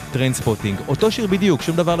הסרט טריינספוטינג. אותו שיר בדיוק,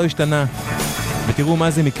 שום דבר לא השתנה. ותראו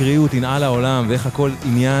מה זה מקריות ינעל העולם ואיך הכל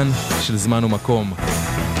עניין של זמן ומקום.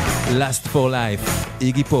 Last for Life,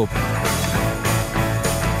 איגי פופ.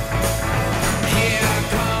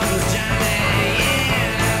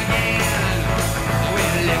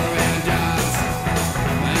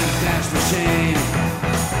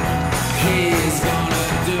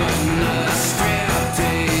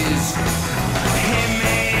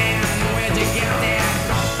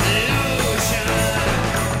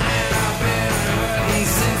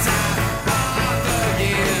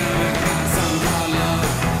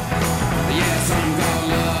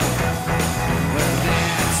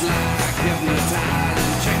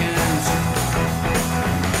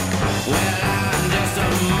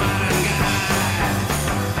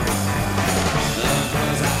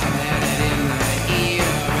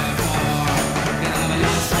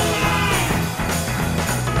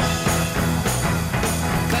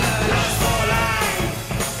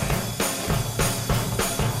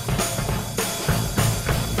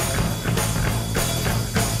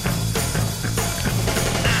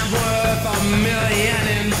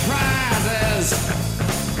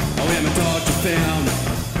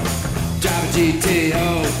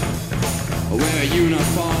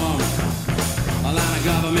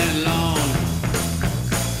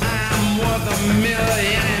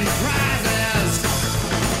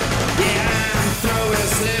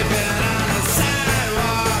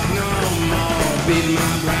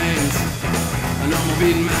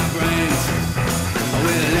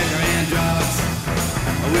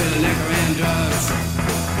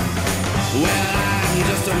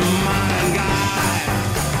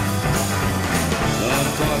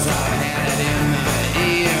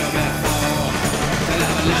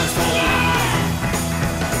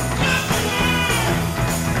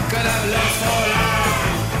 Could have lost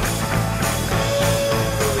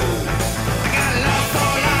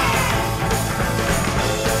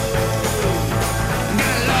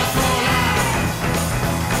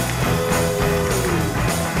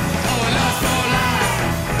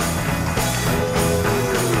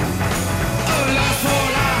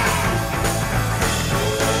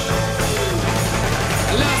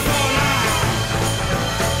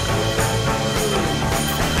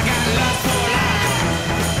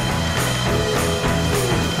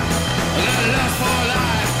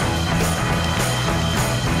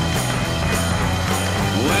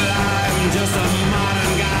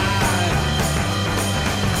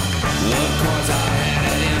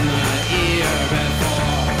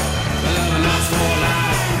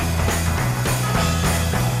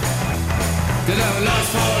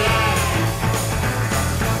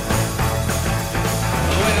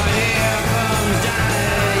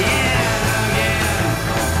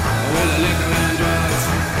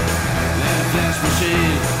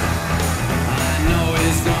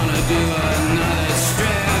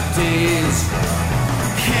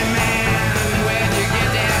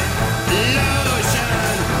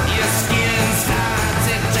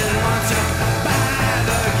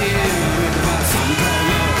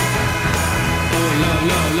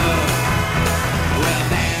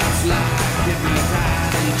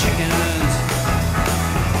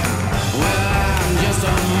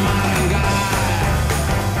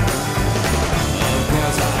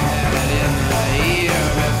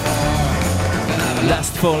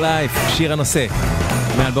for Life, שיר הנושא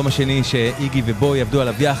מהאלבום השני שאיגי ובואי עבדו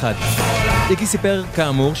עליו יחד. איגי סיפר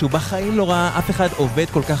כאמור שהוא בחיים לא ראה אף אחד עובד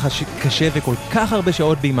כל כך קשה וכל כך הרבה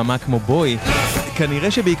שעות ביממה כמו בואי.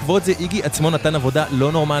 כנראה שבעקבות זה איגי עצמו נתן עבודה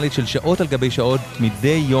לא נורמלית של שעות על גבי שעות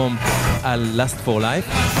מדי יום על Last for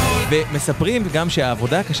Life, ומספרים גם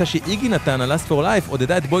שהעבודה הקשה שאיגי נתן על Last for Life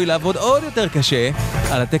עודדה את בואי לעבוד עוד יותר קשה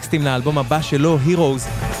על הטקסטים לאלבום הבא שלו, Heroes,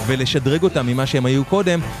 ולשדרג אותם ממה שהם היו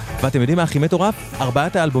קודם. ואתם יודעים מה הכי מטורף? 4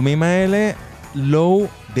 האלבומים האלה,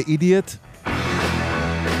 Low, The Idiot,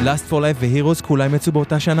 Last for Life ו-Heroes, כולם יצאו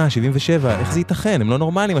באותה שנה, 77. איך זה ייתכן? הם לא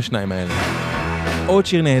נורמליים השניים האלה. עוד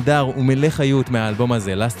שיר נהדר ומלא חיות מהאלבום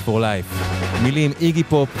הזה, Last for Life. מילים איגי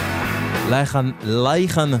פופ,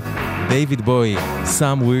 לייחן דייויד בואי,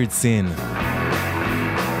 Some Weird Sin.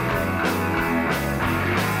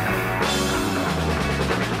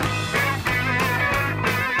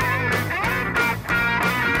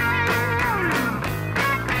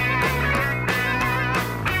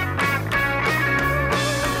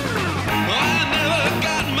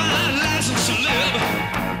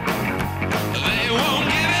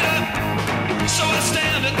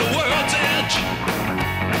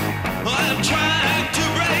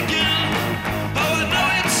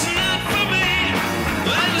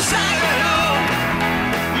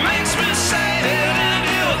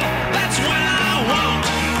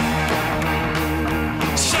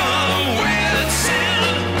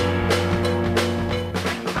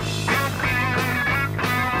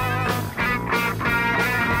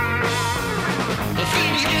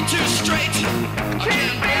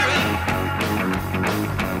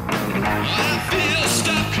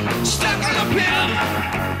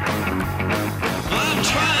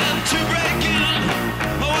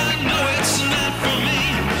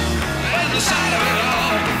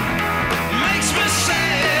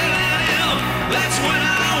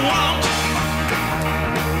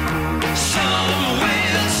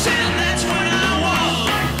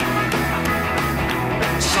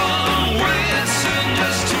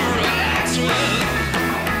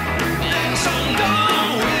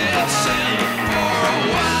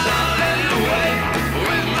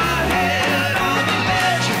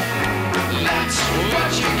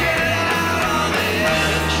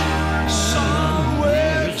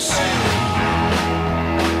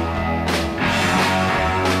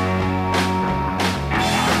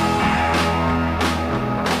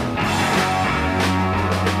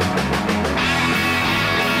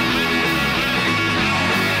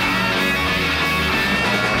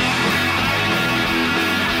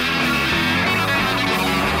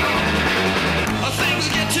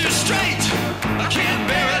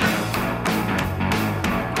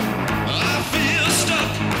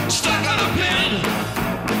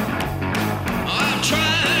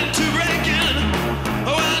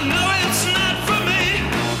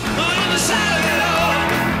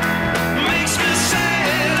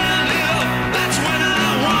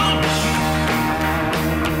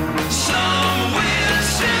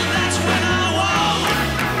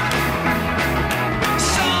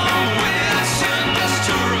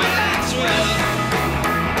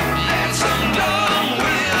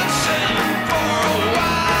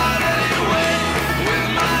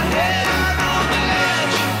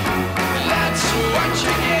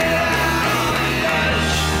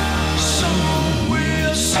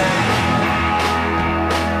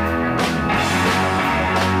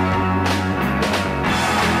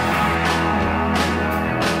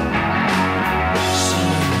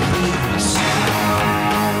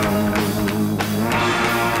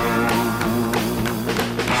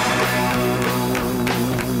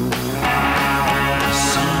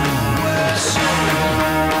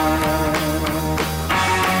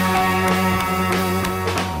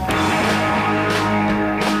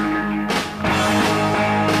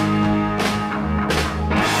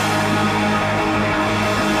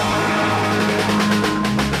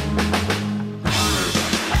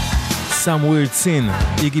 Some Weird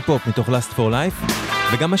Sin, איגי פופ מתוך Last for Life,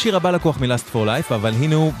 וגם השיר הבא לקוח מ-Last for Life, אבל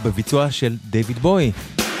הנה הוא בביצוע של דייויד בואי,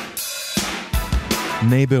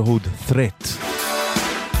 Neighborhood Threat.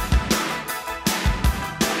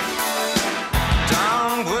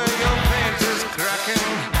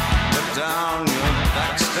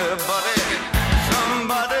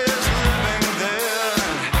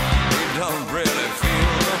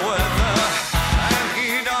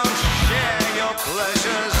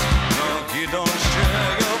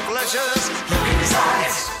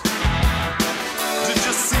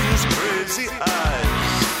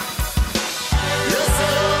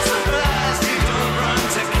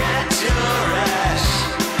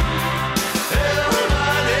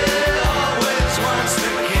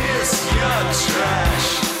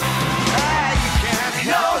 Trash.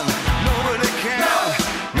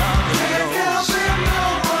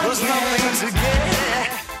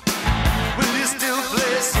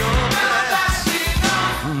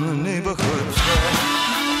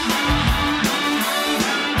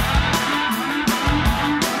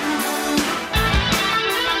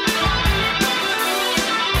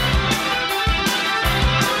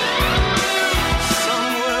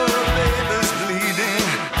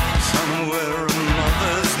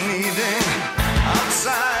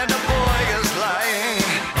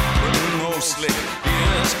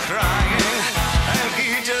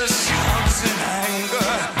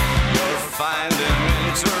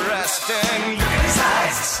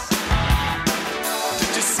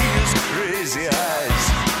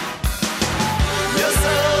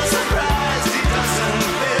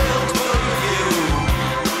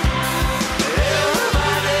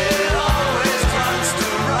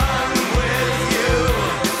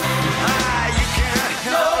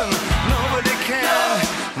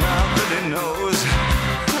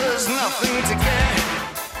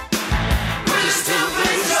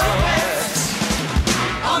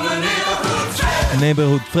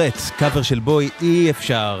 Neighborhood Threat, קאבר של בואי, אי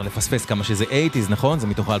אפשר לפספס כמה שזה 80s, נכון? זה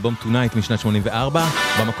מתוך האלבום Tonight משנת 84,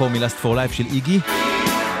 במקור מ-Last for Life של איגי.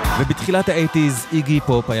 ובתחילת ה-80s איגי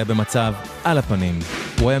פופ היה במצב על הפנים.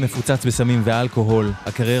 הוא היה מפוצץ בסמים ואלכוהול,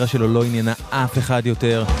 הקריירה שלו לא עניינה אף אחד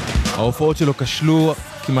יותר, ההופעות שלו כשלו,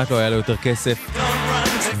 כמעט לא היה לו יותר כסף.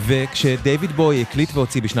 וכשדייויד בואי הקליט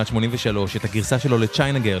והוציא בשנת 83 את הגרסה שלו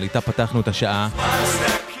לצ'יינה גרל, איתה פתחנו את השעה,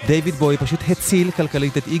 דייויד בואי פשוט הציל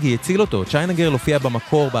כלכלית את איגי, הציל אותו. צ'יינה גרל הופיע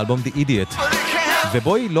במקור באלבום The Idiot.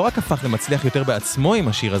 ובואי לא רק הפך למצליח יותר בעצמו עם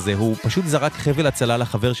השיר הזה, הוא פשוט זרק חבל הצלה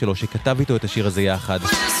לחבר שלו שכתב איתו את השיר הזה יחד.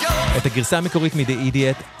 את הגרסה המקורית מ-The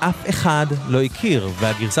Idiot אף אחד לא הכיר,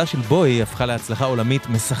 והגרסה של בואי הפכה להצלחה עולמית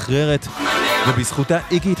מסחררת, ובזכותה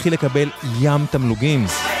איגי התחיל לקבל ים תמלוגים.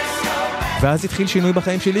 ואז התחיל שינוי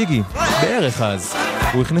בחיים של איגי, בערך אז.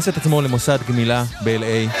 הוא הכניס את עצמו למוסד גמילה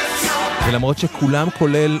ב-LA, ולמרות שכולם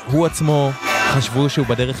כולל הוא עצמו חשבו שהוא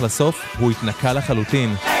בדרך לסוף, הוא התנקה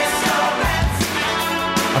לחלוטין.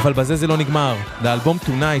 אבל בזה זה לא נגמר. לאלבום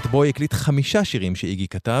Tonight בואי הקליט 5 שירים שאיגי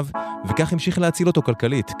כתב, וכך המשיך להציל אותו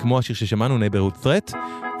כלכלית, כמו השיר ששמענו Neighborhood Threat,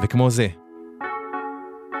 וכמו זה.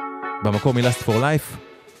 במקור מ-Last for Life,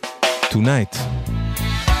 Tonight.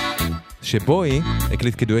 שבואי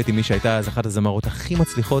הקליט כדואט עם מי שהייתה אז אחת הזמרות הכי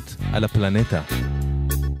מצליחות על הפלנטה.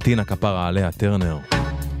 טינה כפרה עליה טרנר.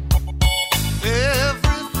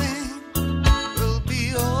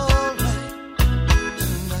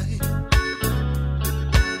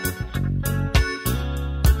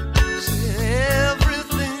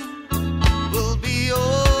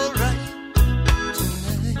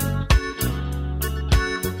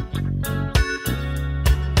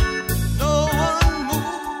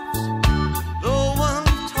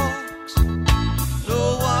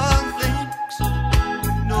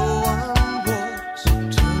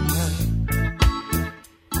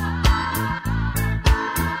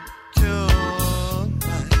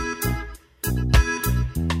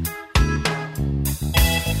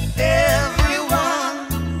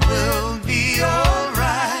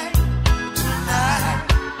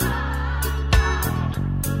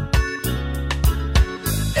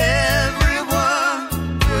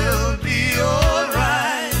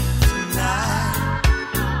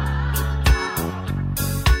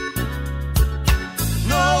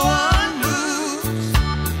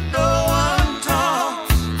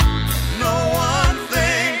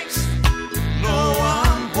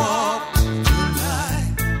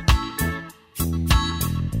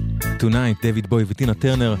 Tonight, דייויד בואי וטינה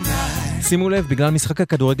טרנר. שימו לב, בגלל משחק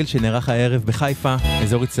הכדורגל שנערך הערב בחיפה,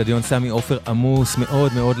 אזור אצטדיון סמי עופר עמוס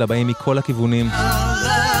מאוד מאוד לבאים מכל הכיוונים.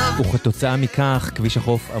 וכתוצאה מכך, כביש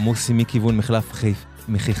החוף עמוס מכיוון מחלף חיית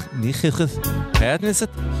נסת?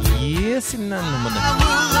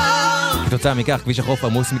 כתוצאה מכך, כביש החוף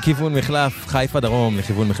עמוס מכיוון מחלף חיפה דרום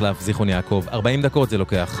לכיוון מחלף זיכרון יעקב. 40 דקות זה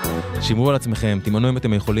לוקח. שמרו על עצמכם, תימנו אם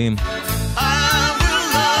אתם יכולים.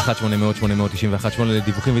 1-800-891-8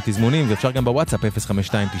 לדיווחים ותזמונים, ואפשר גם בוואטסאפ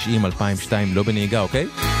 052-90-2002, לא בנהיגה, אוקיי?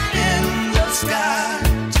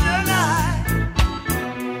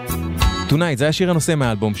 Tonight, זה היה שיר הנושא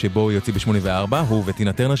מהאלבום שבו יוציא ב-84, הוא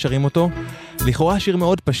וטינה טרנר שרים אותו. לכאורה שיר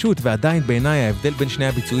מאוד פשוט, ועדיין בעיניי ההבדל בין שני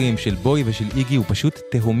הביצועים של בואי ושל איגי הוא פשוט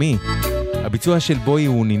תהומי. הביצוע של בואי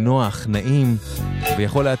הוא נינוח, נעים,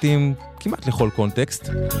 ויכול להתאים כמעט לכל קונטקסט.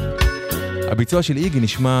 הביצוע של איגי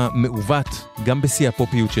נשמע מעוות גם בשיא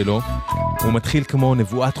הפופיות שלו. הוא מתחיל כמו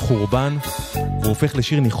נבואת חורבן, והוא הופך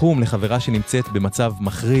לשיר ניחום לחברה שנמצאת במצב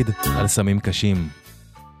מחריד על סמים קשים.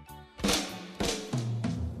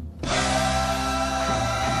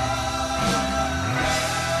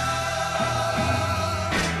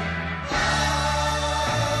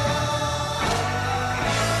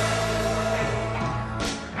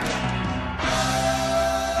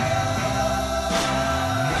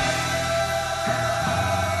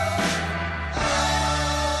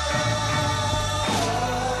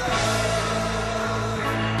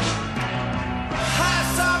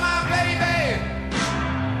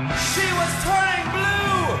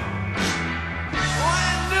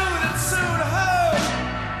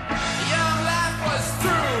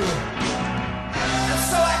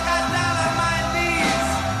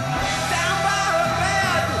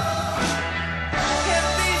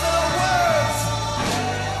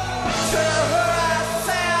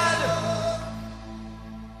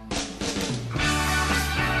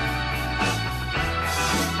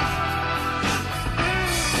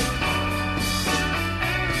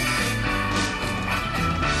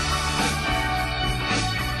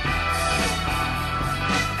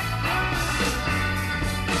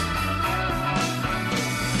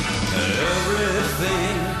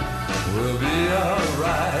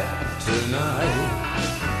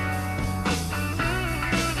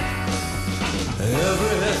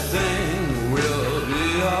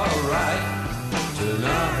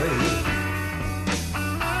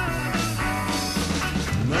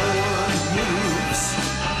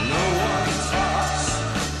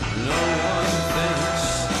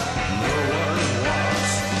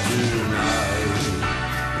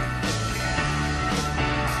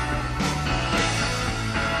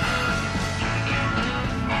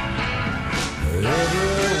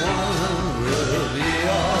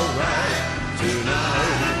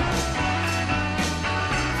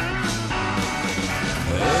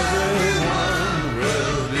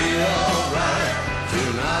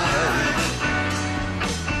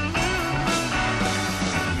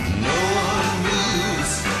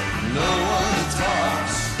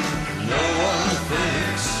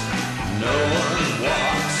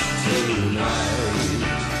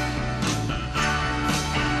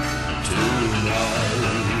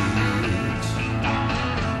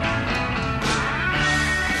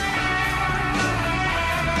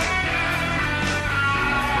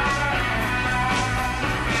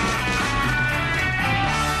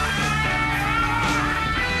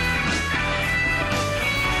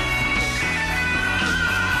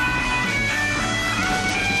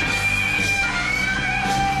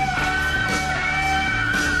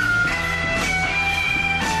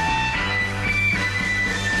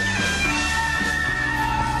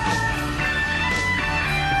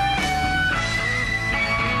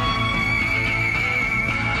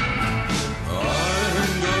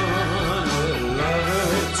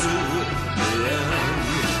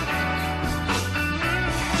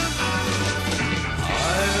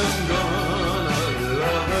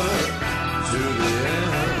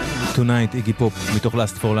 Tonight, איגי פופ, מתוך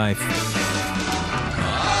Last for Life.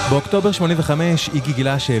 באוקטובר 85 איגי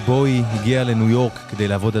גילה שבואי הגיע לניו יורק כדי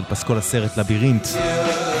לעבוד על פסקול הסרט לבירינט.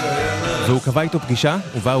 והוא קבע איתו פגישה,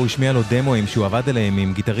 ובה הוא השמיע לו דמוים שהוא עבד עליהם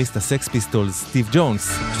עם גיטריסט הסקס פיסטולס סטיב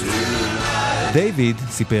ג'ונס. דייויד,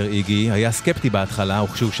 סיפר איגי, היה סקפטי בהתחלה,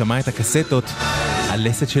 וכשהוא שמע את הקסטות,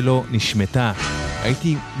 הלסת שלו נשמטה.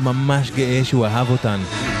 הייתי ממש גאה שהוא אהב אותן.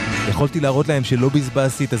 יכולתי להראות להם שלא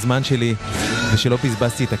בזבזתי את הזמן שלי, ושלא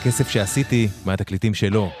בזבזתי את הכסף שעשיתי מהתקליטים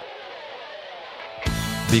שלו.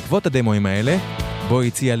 בעקבות הדמוים האלה, בואי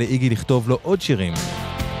הציע לאיגי לכתוב לו עוד שירים.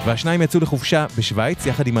 והשניים יצאו לחופשה בשוויץ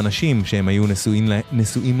יחד עם אנשים שהם היו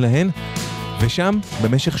נשואים להן, ושם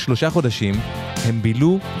במשך 3 חודשים הם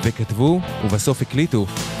בילו וכתבו ובסוף הקליטו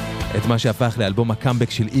את מה שהפך לאלבום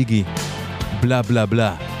הקאמבק של איגי, בלה בלה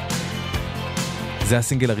בלה. זה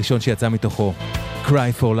הסינגל הראשון שיצא מתוכו,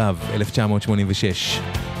 Cry for Love, 1986.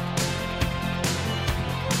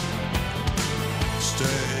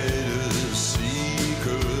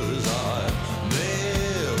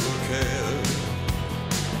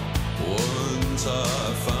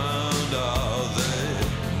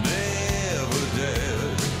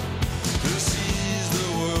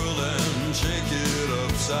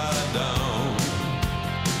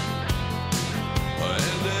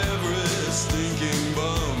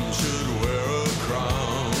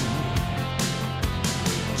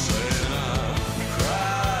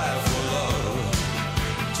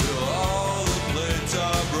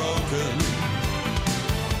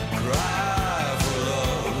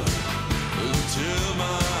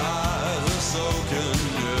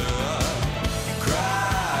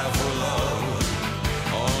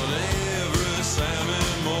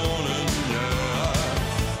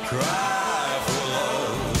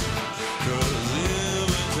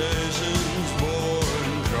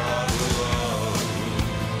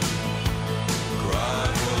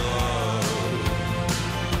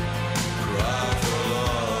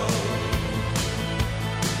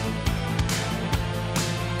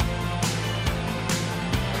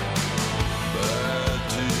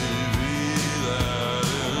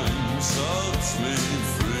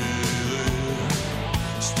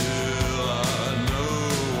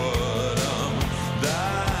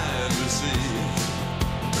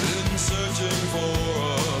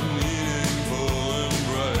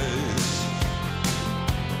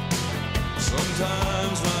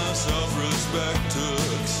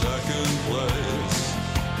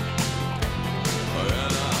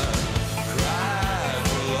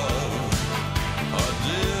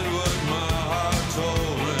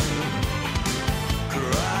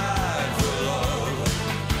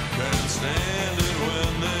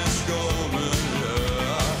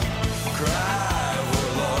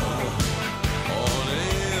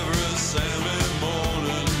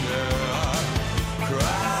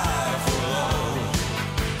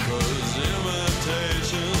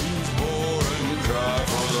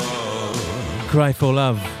 Cry for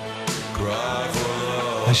Love.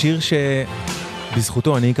 השיר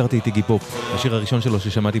שבזכותו אני הכרתי את איגי פופ. השיר הראשון שלו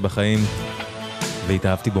ששמעתי בחיים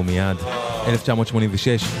והתאהבתי בו מיד.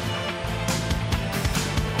 1986.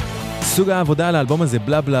 סוג העבודה על האלבום הזה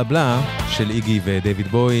בלה בלה בלה של איגי ודייויד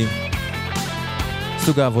בואי.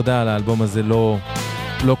 סוג העבודה על האלבום הזה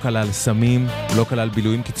לא כלל סמים, לא כלל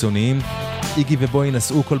בילויים קיצוניים. איגי ובואי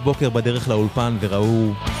נסעו כל בוקר בדרך לאולפן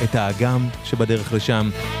וראו את האגם שבדרך לשם.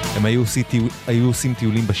 הם היו עושים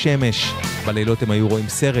טיולים בשמש, בלילות הם היו רואים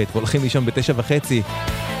סרט והולכים לישון ב9:30.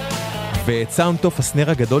 ואת סאונד טוף הסנר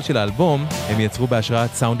הגדול של האלבום הם יצרו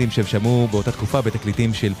בהשראת סאונדים שהם שמעו באותה תקופה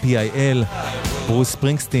בתקליטים של P.I.L, ברוס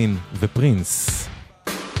ספרינגסטין ופרינס.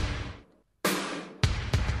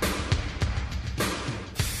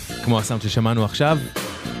 כמו הסאונד ששמענו עכשיו,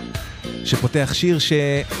 שפותח שיר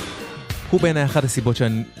שהוא בעיניי אחת הסיבות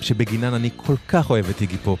שבגינן אני כל כך אוהב את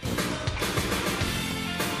איגי פופ.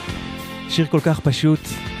 שיר כל כך פשוט,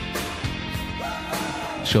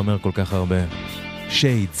 שאומר כל כך הרבה.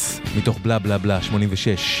 שיידס, מתוך בלה בלה בלה,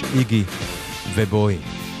 86, איגי ובואי.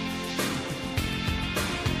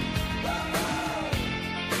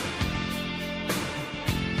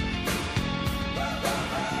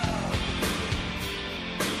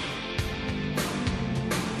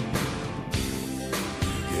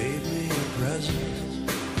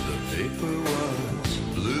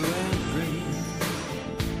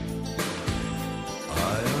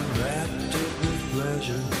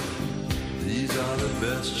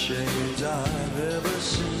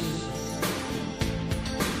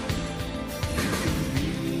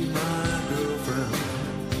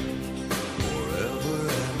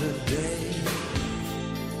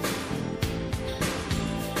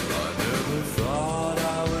 Thought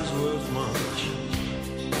I was worth much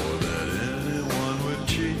more than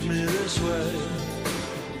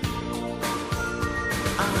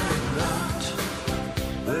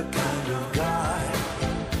the kind of guy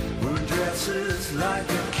who dresses like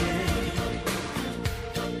a king,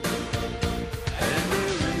 and a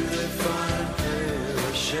really fine pair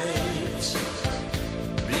of shades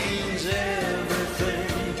means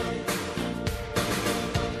everything,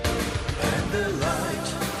 and the light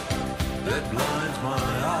that blinds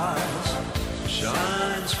my eyes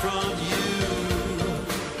shines from you.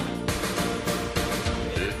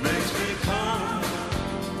 It makes me come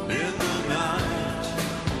in the night.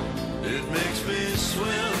 It makes me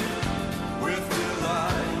swim with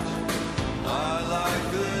delight. I like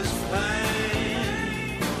this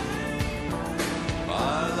pain.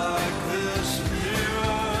 I like this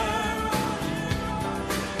mirror.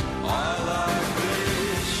 I like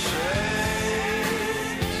these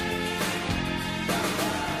shades.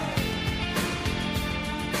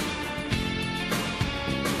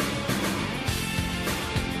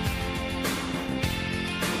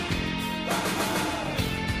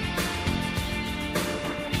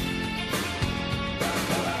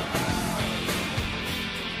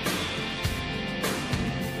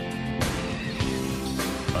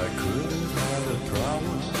 I could have had a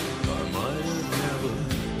problem. I might have never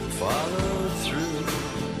followed through.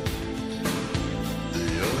 The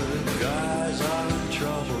other guys are in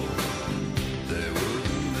trouble. They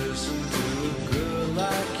wouldn't listen to a girl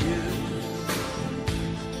like you.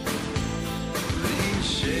 These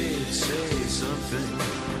shades say something.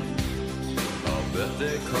 I'll bet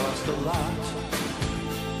they cost a lot.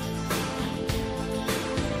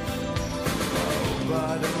 I hope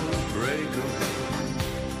I don't break them.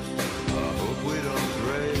 I hope we don't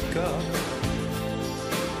break up.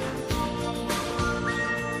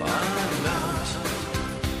 I'm not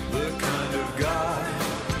the kind of guy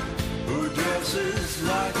who dresses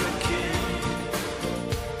like a king,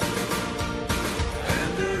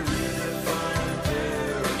 and a really fine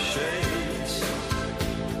pair of shades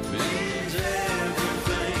means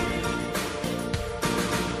everything,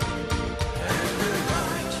 and the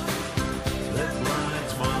light that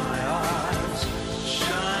blinds my eyes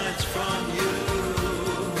shines from you.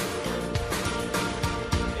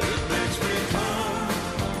 It makes me come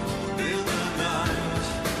in the night.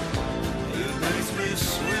 It makes me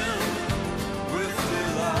swim with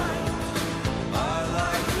delight. I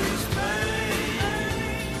like this pain.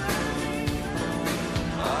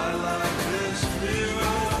 I like this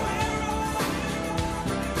mirror.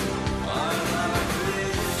 I like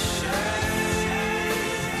these shades.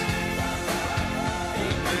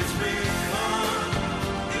 It makes me come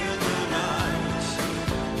in the night.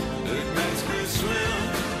 It makes me swim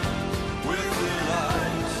with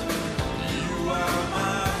delight. You are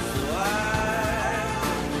my flag.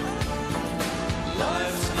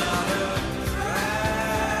 Life's not a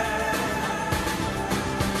drag.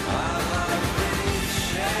 I like these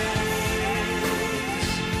shades.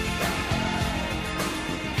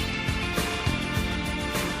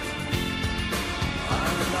 I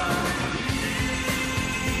like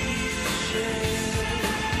these shades.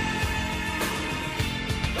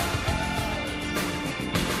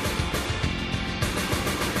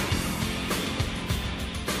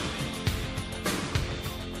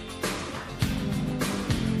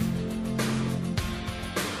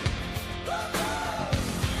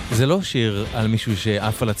 זה לא שיר על מישהו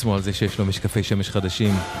שעף על עצמו על זה שיש לו משקפי שמש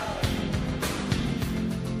חדשים.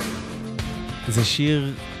 זה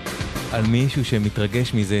שיר על מישהו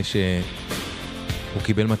שמתרגש מזה שהוא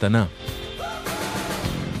קיבל מתנה.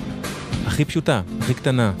 הכי פשוטה, הכי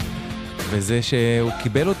קטנה. וזה שהוא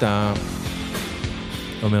קיבל אותה,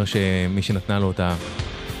 אומר שמי שנתנה לו אותה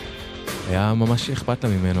היה ממש אכפת לה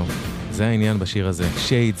ממנו. זה העניין בשיר הזה.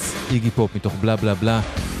 שיידס, איגי פופ מתוך בלה בלה בלה.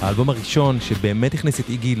 האלבום הראשון שבאמת הכניס את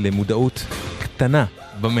איגי למודעות קטנה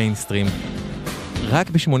במיינסטרים. רק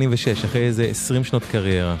ב-86, אחרי איזה 20 שנות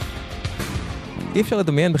קריירה. אי אפשר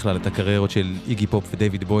לדמיין בכלל את הקריירות של איגי פופ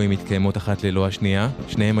ודייויד בואי מתקיימות אחת ללא השנייה.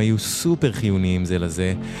 שניהם היו סופר חיוניים זה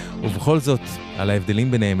לזה. ובכל זאת, על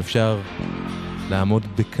ההבדלים ביניהם אפשר לעמוד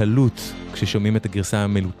בקלות כששומעים את הגרסה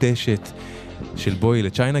המלוטשת של בואי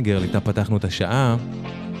לצ'יינה גרל, איתה פתחנו את השעה,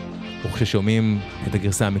 וכששומעים את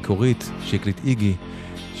הגרסה המקורית שהקליט איגי,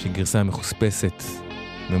 שהיא גרסה מחוספסת,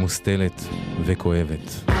 ממוסתלת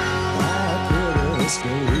וכואבת.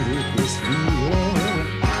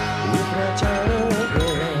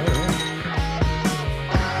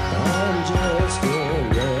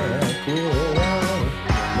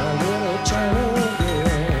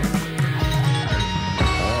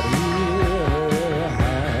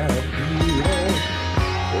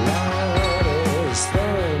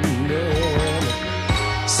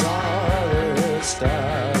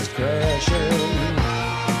 crashing.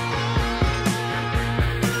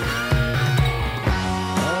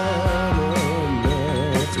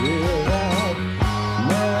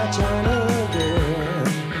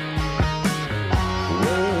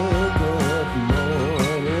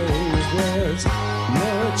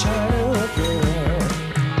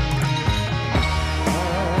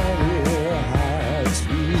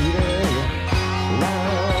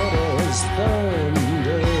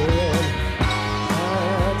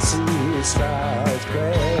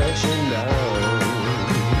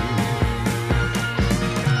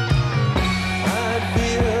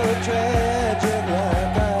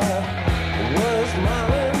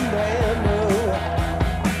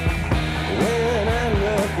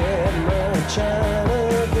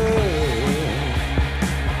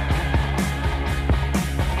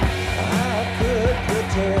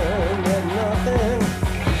 pretend that nothing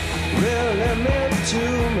really meant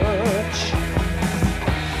too much.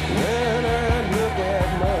 When I look at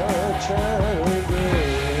my trying girl,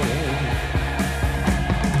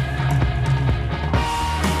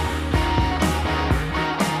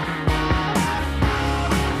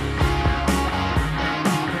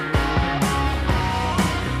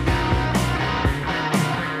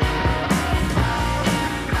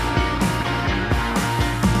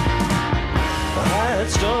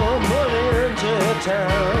 stumbled into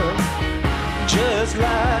town just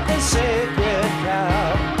like a sacred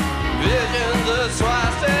cow. Visions of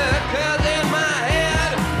swastikas in my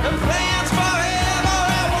head and plans for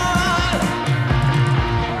everyone.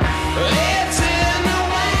 It's in the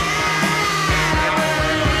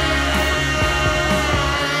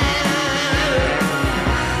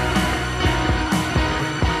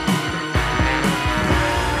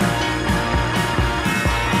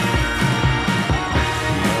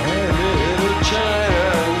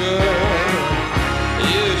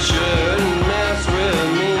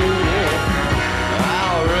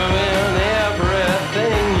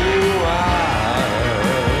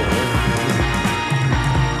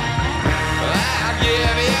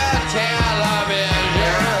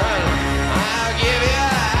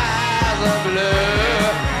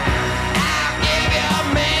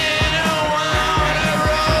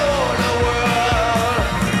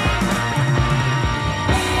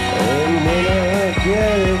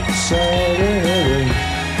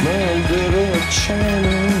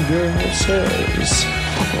says,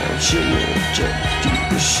 you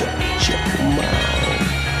just shut your mouth.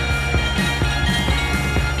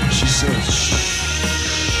 She says, shh.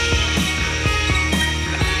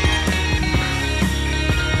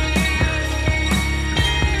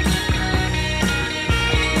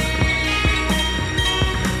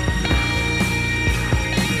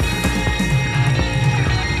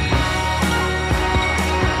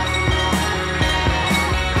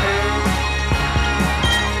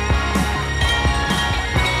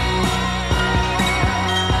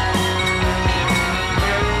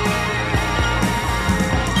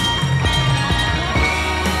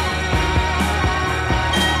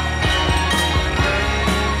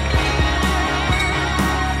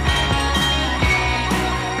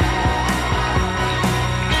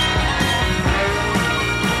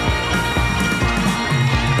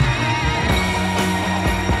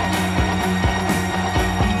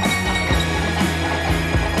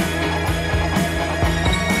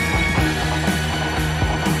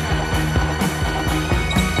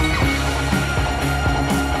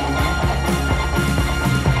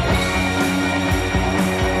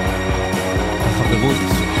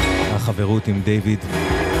 החברות עם דייויד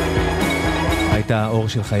הייתה האור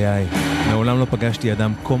של חיי. מעולם לא פגשתי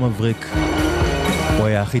אדם כה מבריק. הוא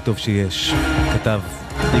היה הכי טוב שיש. כתב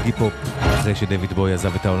איגי פופ אחרי שדייויד בואי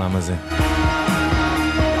עזב את העולם הזה.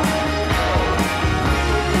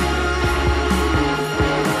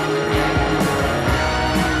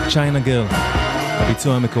 צ'יינה גרל,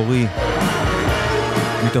 הביצוע המקורי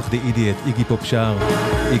מתוך The Idiot, איגי פופ שר,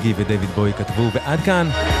 איגי ודייויד בואי כתבו, ועד כאן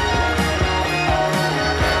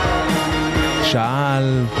שעה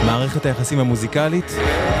על מערכת היחסים המוזיקלית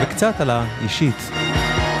וקצת על האישית.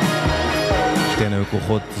 שתיהן היו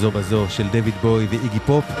כרוכות זו בזו של דייויד בואי ואיגי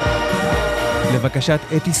פופ. לבקשת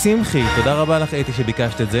אתי שמחי, תודה רבה לך אתי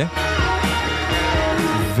שביקשת את זה.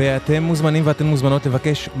 ואתם מוזמנים ואתן מוזמנות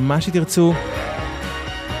לבקש מה שתרצו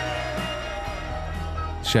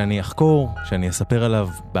שאני אחקור, שאני אספר עליו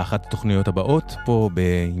באחת התוכניות הבאות, פה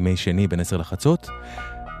בימי שני בין 10 לחצות.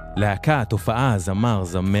 להקה, תופעה, זמר,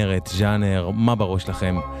 זמרת, ז'אנר, מה בראש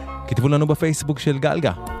לכם? כתבו לנו בפייסבוק של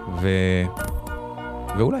גלגה,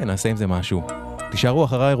 ואולי נעשה עם זה משהו. תישארו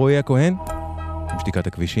אחריי רועי הכהן, עם שתיקת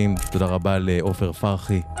הכבישים. תודה רבה לאופר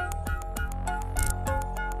פרחי.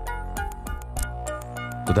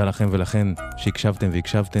 תודה לכם ולכן שהקשבתם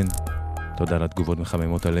והקשבתן. תודה לתגובות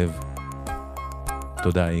מחממות הלב.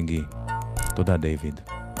 תודה איגי. תודה דייויד.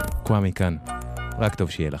 קוואמי כאן. רק טוב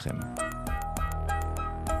שיהיה לכם.